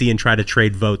Washington D.C. and try to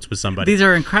trade votes with somebody. These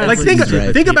are incredible. Like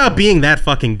think about being that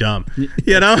fucking dumb.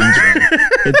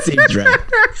 It seems right.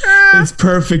 It's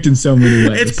perfect in so many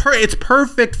ways. It's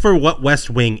perfect for what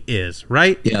West Wing is,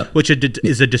 right? Yeah. Which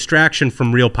is a distraction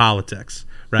from real politics,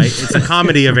 right? It's a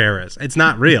comedy of errors. It's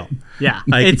not real. Yeah,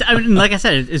 Like like I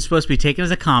said, it's supposed to be taken as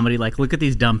a comedy. Like, look at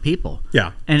these dumb people.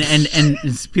 Yeah. and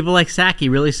people like Psaki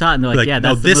really saw it, and they're like, yeah, no,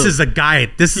 that's this the is a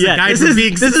guide. This is a guide this for is,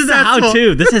 being this is a successful.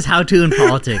 how-to. This is how-to in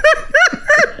politics.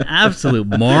 Absolute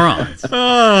morons.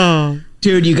 Oh.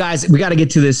 Dude, you guys, we got to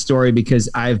get to this story because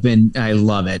I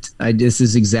love it. This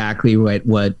is exactly what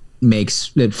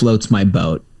floats my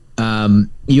boat.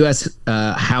 U.S.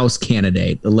 House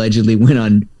candidate allegedly went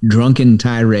on drunken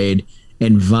tirade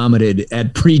and vomited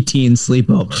at preteen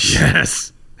sleepover.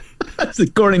 Yes. That's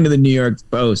according to the New York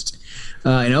Post.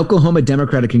 An Oklahoma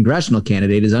Democratic congressional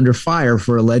candidate is under fire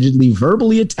for allegedly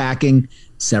verbally attacking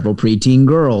several preteen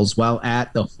girls while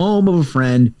at the home of a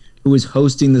friend who was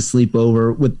hosting the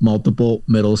sleepover with multiple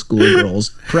middle school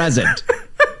girls present.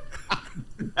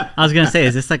 I was going to say,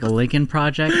 is this like a Lincoln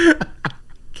Project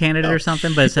candidate or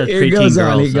something? But it says Here preteen goes on.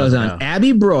 girls. Here goes on.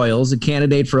 Abby Broyles, a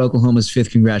candidate for Oklahoma's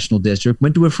 5th congressional district,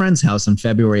 went to a friend's house on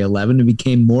February 11 and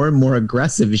became more and more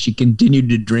aggressive as she continued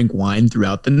to drink wine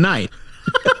throughout the night.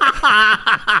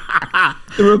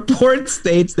 The report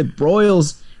states that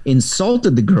Broyles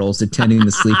insulted the girls attending the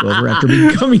sleepover after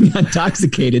becoming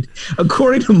intoxicated,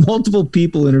 according to multiple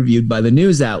people interviewed by the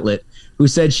news outlet, who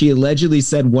said she allegedly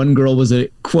said one girl was a,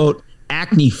 quote,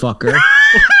 acne fucker.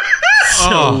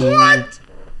 What?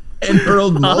 And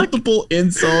hurled multiple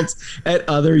insults at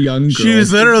other young girls. She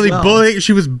was literally bullying.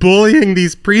 She was bullying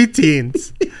these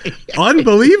preteens.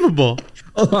 Unbelievable.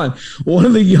 Hold on. One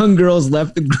of the young girls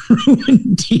left the room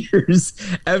in tears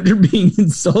after being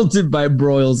insulted by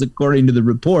Broyles, according to the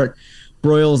report.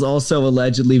 Broyles also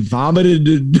allegedly vomited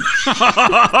into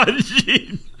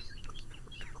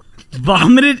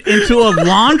a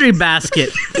laundry basket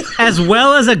as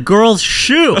well as a girl's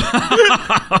shoe.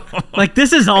 Like,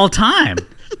 this is all time.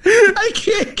 I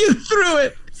can't get through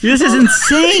it. This is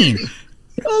insane.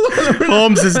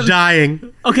 Holmes is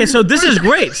dying. Okay, so this is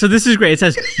great. It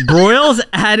says Broyles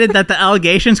added that the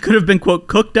allegations could have been, quote,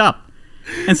 cooked up,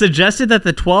 and suggested that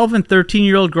the 12 and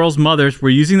 13-year-old girls' mothers were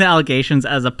using the allegations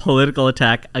as a political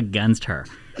attack against her.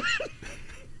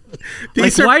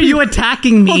 Like, why are you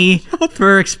attacking me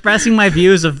for expressing my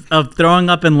views of throwing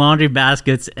up in laundry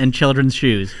baskets and children's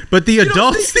shoes? But the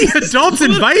adults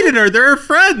invited her. They're her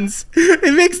friends.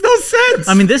 It makes no sense.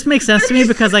 I mean, this makes sense to me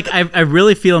because, like, I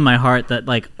really feel in my heart that,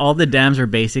 like, all the Dems are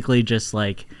basically just,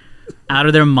 like, out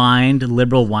of their mind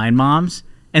liberal wine moms.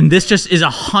 And this just is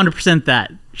 100%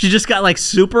 that. She just got, like,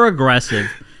 super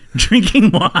aggressive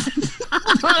drinking wine.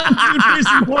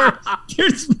 Dude,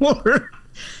 here's more.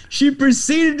 She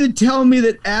proceeded to tell me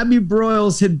that Abby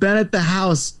Broyles had been at the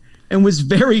house and was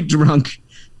very drunk,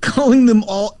 calling them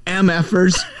all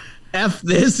MFers, F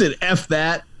this and F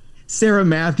that. Sarah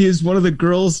Matthews, one of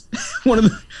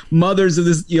the mothers of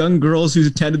this young girls who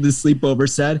attended the sleepover,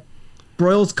 said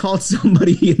Broyles called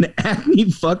somebody an acne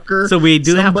fucker. So we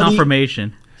do have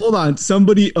confirmation. Hold on,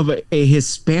 somebody of a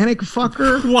Hispanic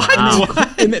fucker. What? Wow.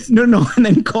 And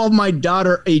then called my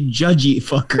daughter a judgy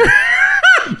fucker.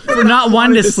 For not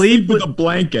wanting to sleep with a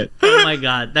blanket. Oh my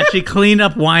God, that she cleaned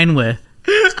up wine with.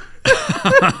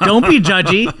 Don't be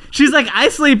judgy. She's like, I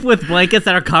sleep with blankets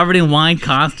that are covered in wine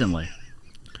constantly.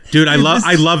 Dude, I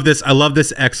love this. I love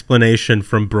this explanation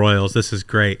from Broyles. This is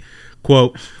great.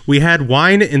 Quote, we had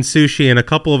wine and sushi, and a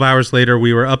couple of hours later,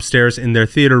 we were upstairs in their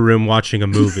theater room watching a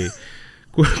movie.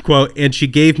 Quote, and she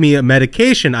gave me a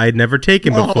medication I had never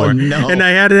taken before. No. And I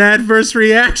had an adverse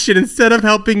reaction. Instead of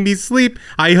helping me sleep,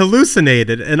 I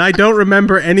hallucinated. And I don't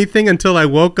remember anything until I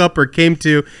woke up or came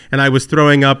to, and I was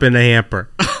throwing up in a hamper.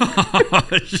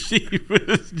 She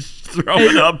was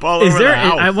throwing up all over the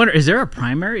house. I wonder, is there a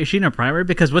primary? Is she in a primary?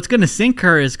 Because what's going to sink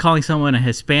her is calling someone a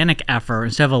Hispanic effer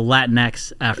instead of a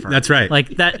Latinx effer. That's right. Like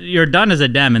that, you're done as a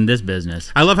Dem in this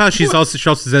business. I love how she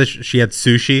also says she had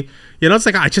sushi. You know, it's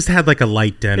like, I just had like a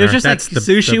light dinner. It was just like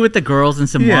sushi with the girls and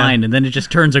some wine, and then it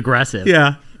just turns aggressive.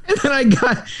 Yeah. And then I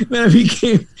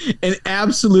became an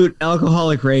absolute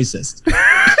alcoholic racist.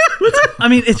 I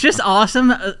mean, it's just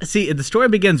awesome. See, the story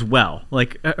begins well.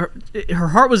 Like, her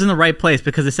heart was in the right place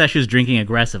because it says she was drinking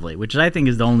aggressively, which I think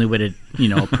is the only way to,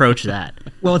 approach that.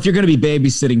 Well, if you're going to be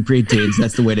babysitting preteens,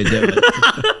 that's the way to do it.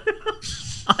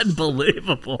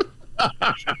 Unbelievable.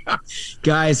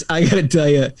 Guys, I gotta tell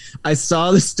you, I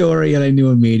saw the story and I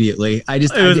knew immediately.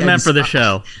 It was meant for the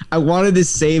show. I wanted to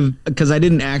save, because I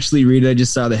didn't actually read it. I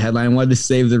just saw the headline. I wanted to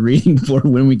save the reading for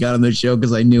when we got on the show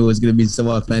because I knew it was going to be so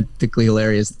authentically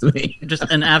hilarious to me. Just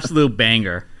an absolute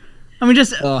banger. I mean,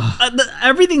 just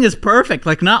everything is perfect.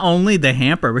 Like, not only the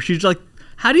hamper, but she's like,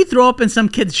 how do you throw up in some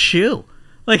kid's shoe?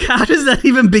 Like, how does that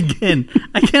even begin?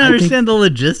 I can't understand the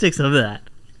logistics of that.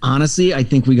 Honestly, I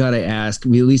think we got to ask.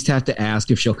 We at least have to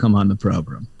ask if she'll come on the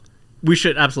program. We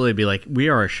should absolutely be like, we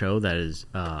are a show that is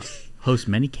hosts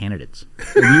many candidates.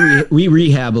 We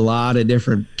rehab a lot of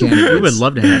different candidates. We would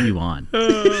love to have you on.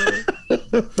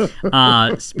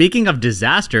 Speaking of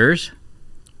disasters,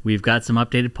 we've got some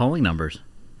updated polling numbers.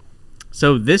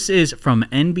 So this is from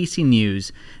NBC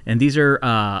News, and these are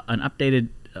an updated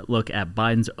look at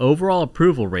Biden's overall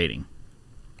approval rating.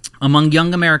 Among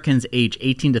young Americans aged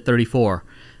 18 to 34,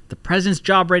 the president's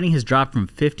job rating has dropped from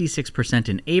 56%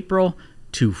 in April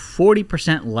to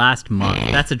 40% last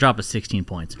month. That's a drop of 16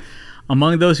 points.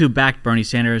 Among those who backed Bernie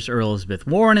Sanders or Elizabeth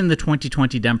Warren in the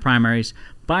 2020 Dem primaries,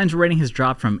 Biden's rating has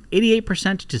dropped from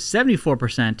 88% to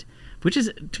 74%, which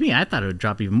is, to me, I thought it would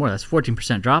drop even more. That's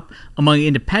 14% drop. Among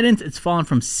independents, it's fallen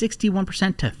from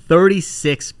 61% to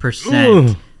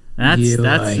 36%.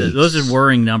 Those are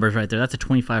worrying numbers right there. That's a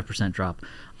 25% drop.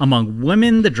 Among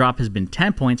women, the drop has been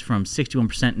 10 points from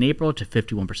 61% in April to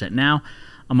 51% now.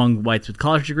 Among whites with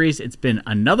college degrees, it's been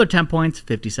another 10 points,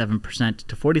 57%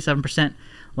 to 47%.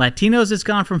 Latinos, it's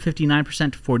gone from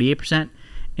 59% to 48%.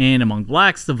 And among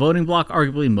blacks, the voting bloc,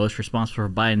 arguably most responsible for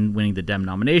Biden winning the Dem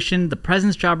nomination, the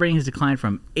president's job rating has declined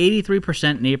from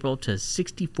 83% in April to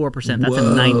 64%. That's a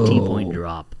 19-point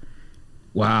drop.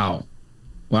 Wow,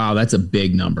 that's a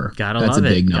big number. Gotta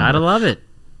love it.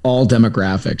 All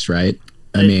demographics, right?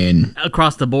 I mean,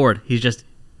 across the board.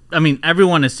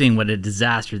 Everyone is seeing what a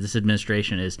disaster this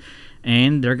administration is,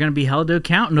 and they're going to be held to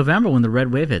account in November when the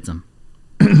red wave hits them.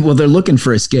 Well, they're looking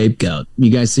for a scapegoat.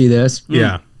 You guys see this?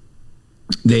 Yeah.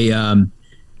 They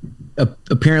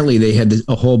apparently they had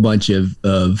a whole bunch of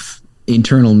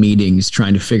internal meetings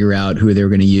trying to figure out who they were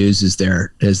going to use as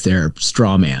their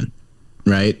straw man,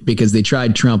 right? Because they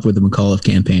tried Trump with the McAuliffe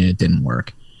campaign and it didn't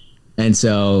work. And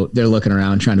so they're looking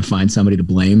around trying to find somebody to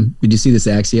blame. Did you see this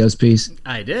Axios piece?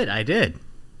 I did.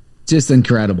 Just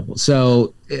incredible.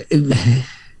 So,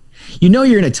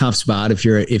 you're in a tough spot if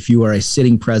you are a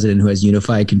sitting president who has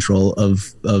unified control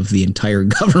of the entire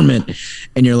government,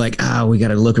 and you're like, we got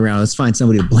to look around. Let's find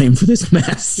somebody to blame for this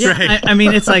mess. Yeah,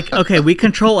 right. It's like, okay, we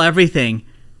control everything.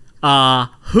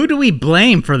 Who do we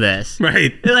blame for this?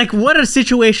 Right. Like, what a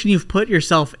situation you've put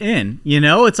yourself in.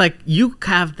 It's like you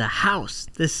have the House,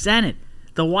 the Senate,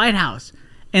 the White House.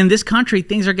 In this country,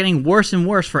 things are getting worse and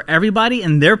worse for everybody,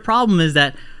 and their problem is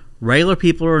that regular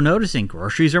people are noticing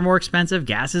groceries are more expensive,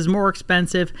 gas is more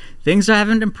expensive. Things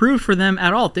haven't improved for them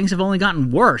at all. Things have only gotten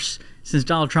worse since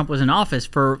Donald Trump was in office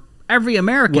for every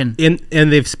American. Well,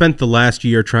 and they've spent the last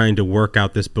year trying to work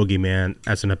out this boogeyman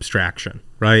as an abstraction,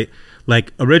 right?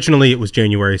 Like, originally it was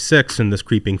January 6th and this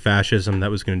creeping fascism that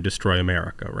was going to destroy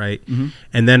America, right? Mm-hmm.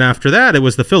 And then after that, it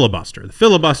was the filibuster. The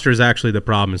filibuster is actually the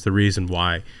problem, is the reason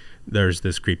why there's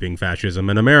this creeping fascism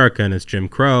in America, and it's Jim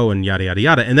Crow and yada, yada,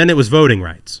 yada. And then it was voting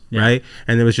rights, right?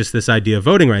 And there was just this idea of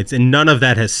voting rights, and none of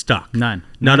that has stuck. None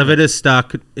of it has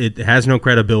stuck. It has no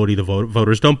credibility. The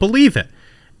voters don't believe it.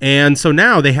 And so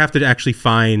now they have to actually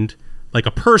find like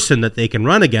a person that they can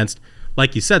run against.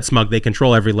 Like you said, Smug, they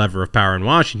control every lever of power in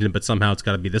Washington, but somehow it's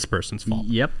got to be this person's fault.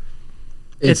 Yep.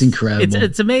 It's incredible.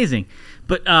 It's amazing.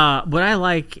 But what I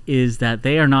like is that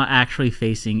they are not actually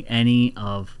facing any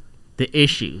of the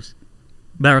issues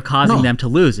that are causing them to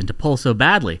lose and to pull so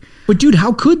badly. But dude,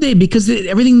 how could they? Because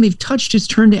everything they've touched has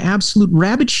turned to absolute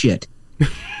rabbit shit.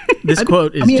 This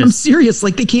quote is I'm serious.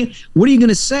 Like, they can't. What are you going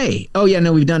to say? Oh, yeah,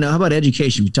 no, we've done it. How about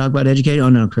education? We talk about education. Oh,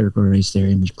 no, critical race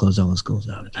theory. We close all the schools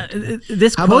out.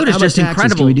 This quote is just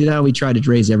incredible. Can we do that? We try to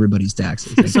raise everybody's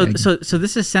taxes. So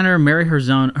this is Senator Mary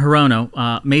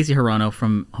Hirono, Mazie Hirono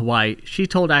from Hawaii. She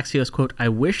told Axios, quote, "I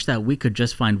wish that we could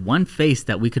just find one face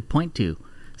that we could point to,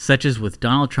 such as with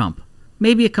Donald Trump.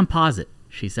 Maybe a composite,"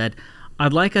 she said.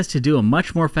 "I'd like us to do a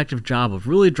much more effective job of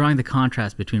really drawing the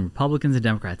contrast between Republicans and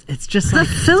Democrats." It's just like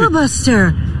the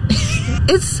filibuster.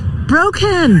 It's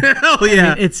broken. Hell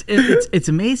yeah! It's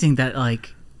amazing that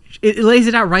like it lays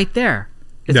it out right there.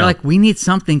 It's like, we need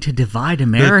something to divide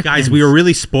Americans. Guys, we were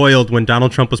really spoiled when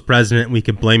Donald Trump was president. We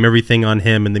could blame everything on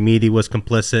him, and the media was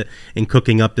complicit in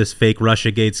cooking up this fake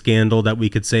Russiagate scandal that we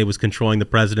could say was controlling the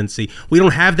presidency. We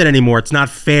don't have that anymore. It's not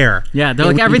fair. Yeah, they're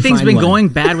like, everything's been going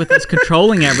bad with us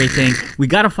controlling everything. We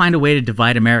got to find a way to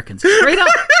divide Americans. Straight up.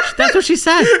 That's what she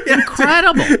said. Yeah,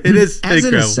 incredible. It is as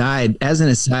incredible. As an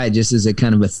aside, just as a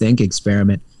kind of a think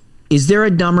experiment, is there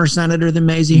a dumber senator than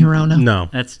Mazie Hirono? No.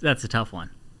 That's a tough one.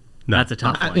 No. That's a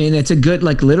tough one. I mean, it's a good,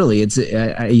 like, literally, it's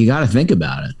you got to think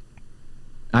about it.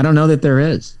 I don't know that there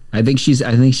is. I think she's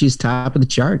top of the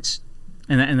charts.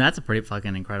 And that's a pretty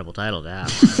fucking incredible title to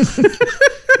have.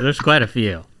 There's quite a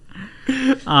few.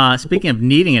 Speaking of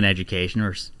needing an education,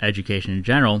 or education in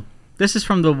general, this is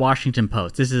from the Washington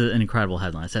Post. This is an incredible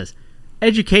headline. It says,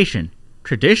 "Education,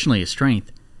 traditionally a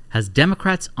strength, has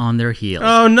Democrats on their heels."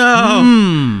 Oh,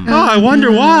 no. Oh, I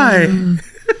wonder why.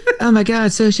 Oh my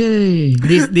God, so shitty.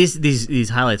 These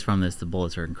highlights from this, the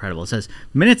bullets are incredible. It says,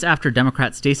 minutes after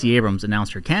Democrat Stacey Abrams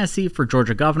announced her candidacy for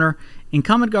Georgia governor,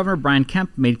 incumbent Governor Brian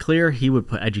Kemp made clear he would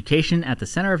put education at the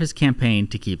center of his campaign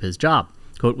to keep his job.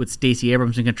 Quote, "With Stacey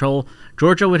Abrams in control,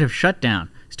 Georgia would have shut down.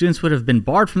 Students would have been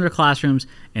barred from their classrooms,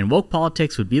 and woke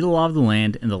politics would be the law of the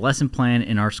land and the lesson plan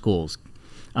in our schools."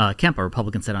 Kemp, a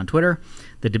Republican, said on Twitter,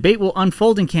 "The debate will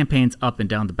unfold in campaigns up and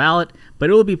down the ballot, but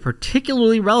it will be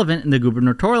particularly relevant in the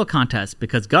gubernatorial contest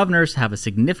because governors have a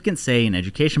significant say in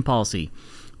education policy.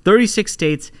 36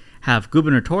 states have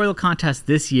gubernatorial contests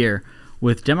this year,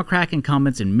 with Democratic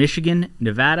incumbents in Michigan,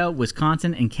 Nevada,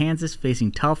 Wisconsin, and Kansas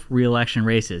facing tough re-election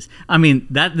races. I mean,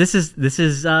 this is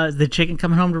the chicken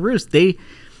coming home to roost.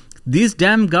 These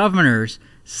Dem governors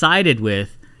sided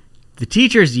with the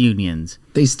teachers' unions.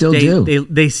 They still do.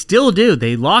 They still do.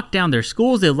 They locked down their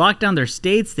schools. They locked down their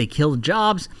states. They killed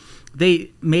jobs. They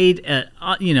made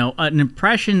an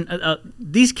impression.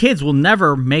 These kids will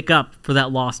never make up for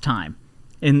that lost time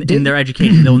in their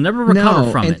education. They'll never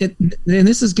recover from it. And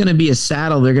this is going to be a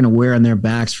saddle they're going to wear on their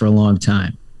backs for a long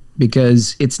time,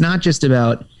 because it's not just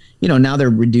about, now they're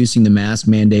reducing the mask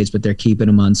mandates, but they're keeping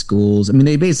them on schools. I mean,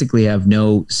 they basically have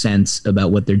no sense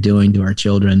about what they're doing to our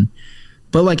children.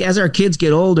 But like, as our kids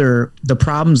get older, the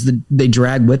problems that they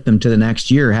drag with them to the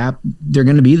next year, they're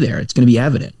going to be there. It's going to be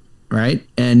evident, right?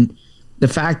 And the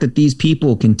fact that these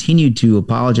people continue to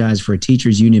apologize for a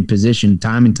teachers union position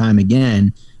time and time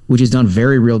again, which has done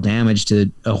very real damage to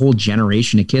a whole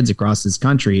generation of kids across this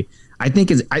country, I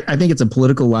think it's a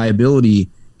political liability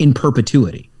in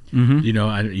perpetuity. Mm-hmm.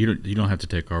 You don't have to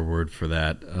take our word for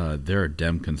that. There are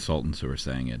Dem consultants who are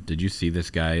saying it. Did you see this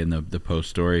guy in the Post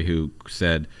story who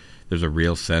said there's a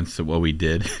real sense that what we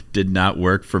did not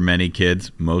work for many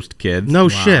kids, most kids? No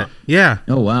shit. Yeah.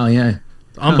 Oh, wow. Yeah.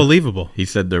 Unbelievable. He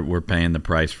said that we're paying the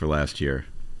price for last year.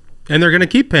 And they're going to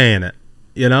keep paying it,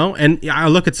 And I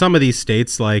look at some of these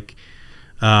states like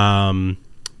Nevada,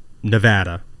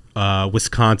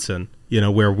 Wisconsin,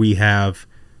 where we have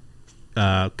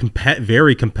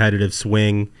very competitive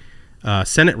swing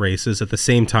Senate races. At the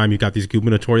same time, you've got these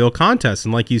gubernatorial contests.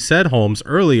 And like you said, Holmes,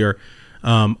 earlier,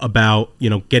 about,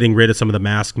 getting rid of some of the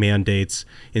mask mandates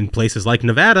in places like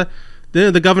Nevada,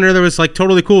 the governor there was like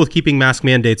totally cool with keeping mask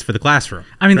mandates for the classroom.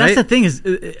 I mean, right? That's the thing is,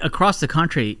 across the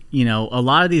country, a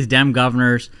lot of these Dem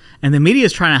governors, and the media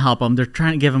is trying to help them. They're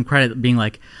trying to give them credit, being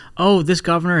like, oh, this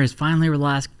governor is finally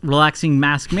relaxing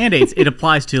mask mandates. It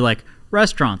applies to like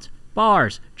restaurants,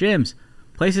 bars, gyms,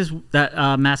 places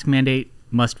that mask mandate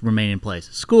must remain in place.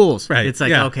 Schools. Right. It's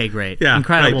like, okay, great. Yeah.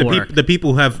 Incredible right. work. The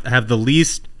people who have the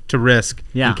least to risk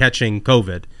in catching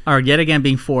COVID are yet again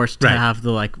being forced to have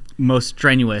the most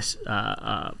strenuous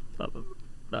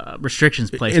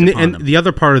restrictions placed upon them. And the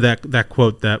other part of that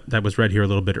quote that was read here a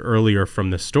little bit earlier from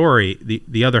the story,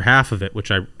 the other half of it,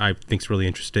 which I think is really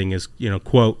interesting, is,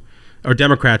 quote, our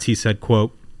Democrats, he said,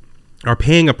 quote, are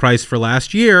paying a price for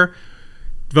last year.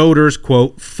 Voters,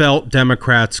 quote, felt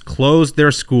Democrats closed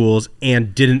their schools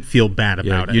and didn't feel bad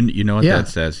about it. You know what that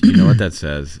says? You know what that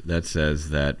says? That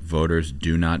says that voters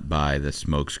do not buy the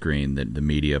smokescreen that the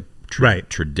media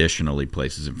traditionally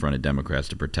places in front of Democrats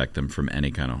to protect them from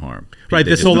any kind of harm. Right.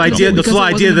 This whole idea that the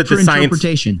science.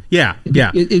 Interpretation. Yeah.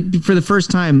 For the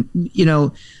first time,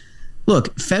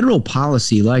 look, federal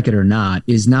policy, like it or not,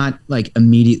 is not like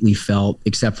immediately felt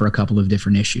except for a couple of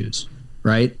different issues.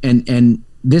 Right. And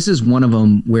this is one of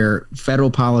them where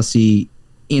federal policy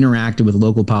interacted with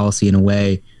local policy in a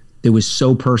way that was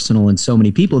so personal and so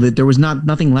many people that there was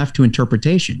nothing left to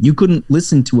interpretation. You couldn't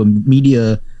listen to a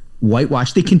media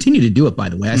whitewash. They continue to do it, by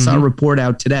the way. I saw a report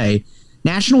out today.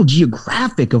 National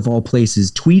Geographic, of all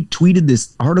places, tweeted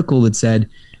this article that said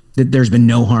that there's been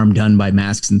no harm done by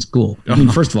masks in school. I mean,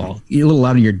 first of all, you're a little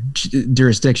out of your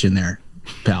jurisdiction there,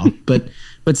 pal. But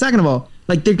second of all,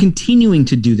 they're continuing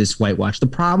to do this whitewash. The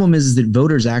problem is that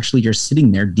voters actually are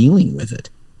sitting there dealing with it.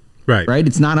 Right.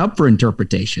 It's not up for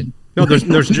interpretation. No,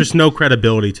 there's just no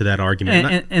credibility to that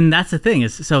argument. And that's the thing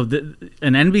is, so an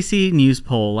NBC News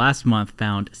poll last month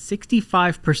found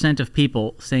 65% of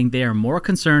people saying they are more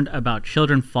concerned about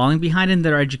children falling behind in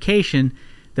their education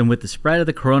than with the spread of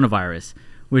the coronavirus,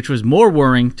 which was more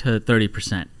worrying to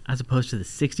 30%, as opposed to the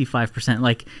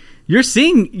 65%. You're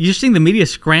seeing the media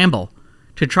scramble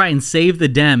to try and save the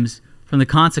Dems from the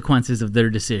consequences of their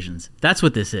decisions. That's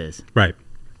what this is. Right.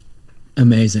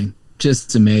 Amazing.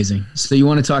 Just amazing. So you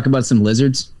want to talk about some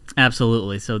lizards?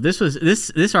 Absolutely. So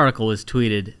this article was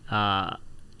tweeted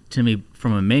to me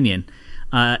from a minion.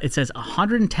 It says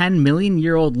 110 million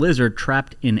year old lizard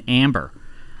trapped in amber.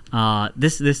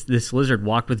 This lizard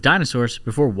walked with dinosaurs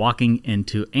before walking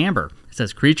into amber. It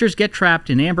says creatures get trapped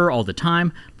in amber all the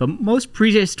time, but most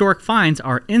prehistoric finds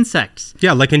are insects.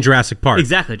 Yeah, like in Jurassic Park.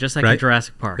 Exactly, just like in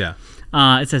Jurassic Park. Yeah.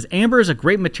 It says amber is a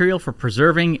great material for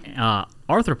preserving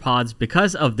arthropods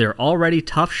because of their already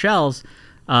tough shells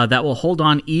that will hold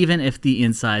on even if the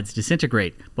insides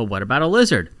disintegrate. But what about a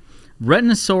lizard?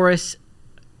 Retinosaurus,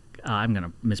 I'm going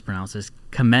to mispronounce this,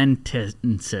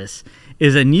 Comentensis,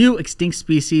 is a new extinct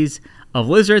species of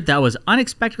lizard that was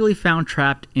unexpectedly found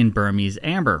trapped in Burmese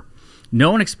amber.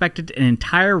 No one expected an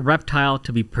entire reptile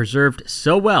to be preserved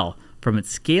so well, from its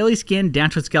scaly skin down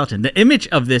to its skeleton. The image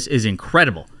of this is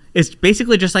incredible. It's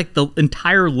basically just like the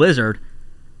entire lizard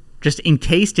just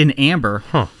encased in amber.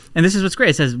 And this is what's great.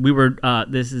 It says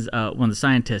this is one of the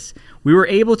scientists. We were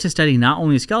able to study not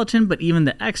only the skeleton, but even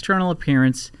the external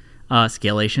appearance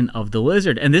scalation of the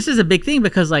lizard. And this is a big thing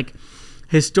because, like,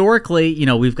 historically,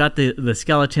 we've got the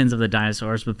skeletons of the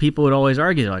dinosaurs, but people would always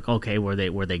argue, like, okay, were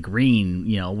they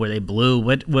green? Were they blue?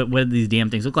 What did these damn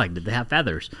things look like? Did they have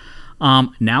feathers?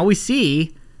 Now we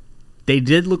see they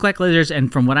did look like lizards,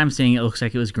 and from what I'm seeing, it looks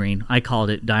like it was green. I called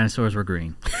it. Dinosaurs were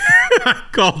green. I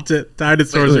called it.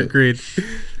 Dinosaurs are green.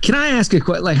 Can I ask a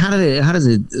question? Like, how does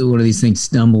one of these things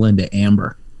stumble into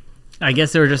amber? I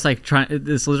guess they were just like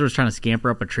this lizard was trying to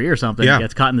scamper up a tree or something. Yeah. It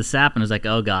gets caught in the sap and was like,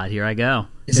 "Oh God, here I go."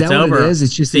 Is that what it is?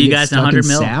 It's just see you guys in 100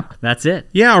 mil. Sap? That's it.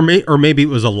 Yeah, or maybe it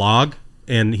was a log,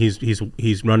 and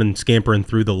he's running, scampering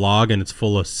through the log, and it's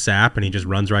full of sap, and he just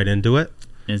runs right into it.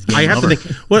 I have to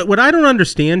think. What I don't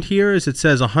understand here is it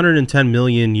says 110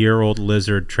 million year old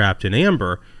lizard trapped in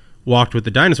amber walked with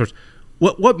the dinosaurs.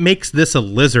 What makes this a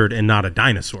lizard and not a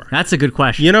dinosaur? That's a good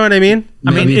question. You know what I mean?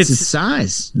 Maybe it's its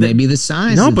size. Maybe the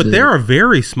size. No, but there are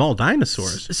very small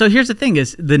dinosaurs. So here's the thing: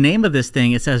 is the name of this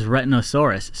thing? It says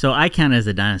Retinosaurus, so I count it as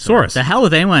a dinosaur. Saurus. The hell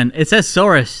with anyone? It says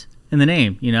Saurus in the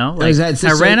name. Like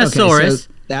Tyrannosaurus.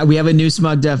 We have a new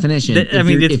smug definition.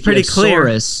 It's pretty clear.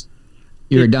 Saurus,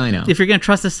 you're a dino. If you're going to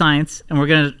trust the science and we're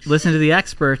going to listen to the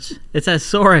experts, it says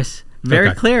Saurus very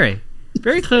clearly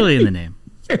in the name.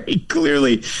 Very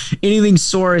clearly, anything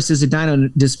Saurus is a dino.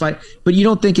 But you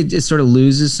don't think it sort of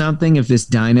loses something if this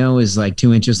dino is like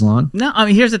 2 inches long? No,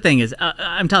 here's the thing: is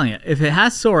I'm telling you, if it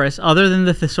has Saurus other than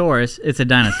the thesaurus, it's a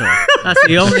dinosaur. That's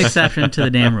the only exception to the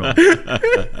damn rule.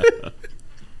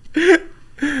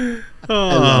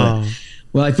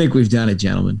 Well, I think we've done it,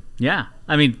 gentlemen. Yeah,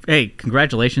 hey,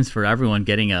 congratulations for everyone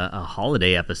getting a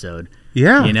holiday episode.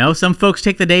 Yeah, some folks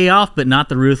take the day off, but not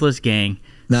the Ruthless Gang.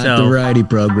 Not the variety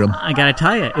program. I gotta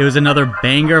tell you, it was another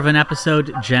banger of an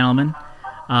episode, gentlemen.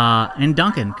 And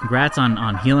Duncan, congrats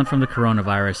on healing from the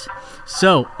coronavirus.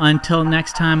 So, until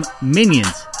next time,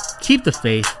 minions, keep the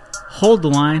faith, hold the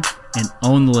line, and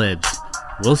own the libs.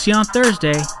 We'll see you on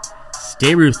Thursday.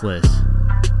 Stay ruthless.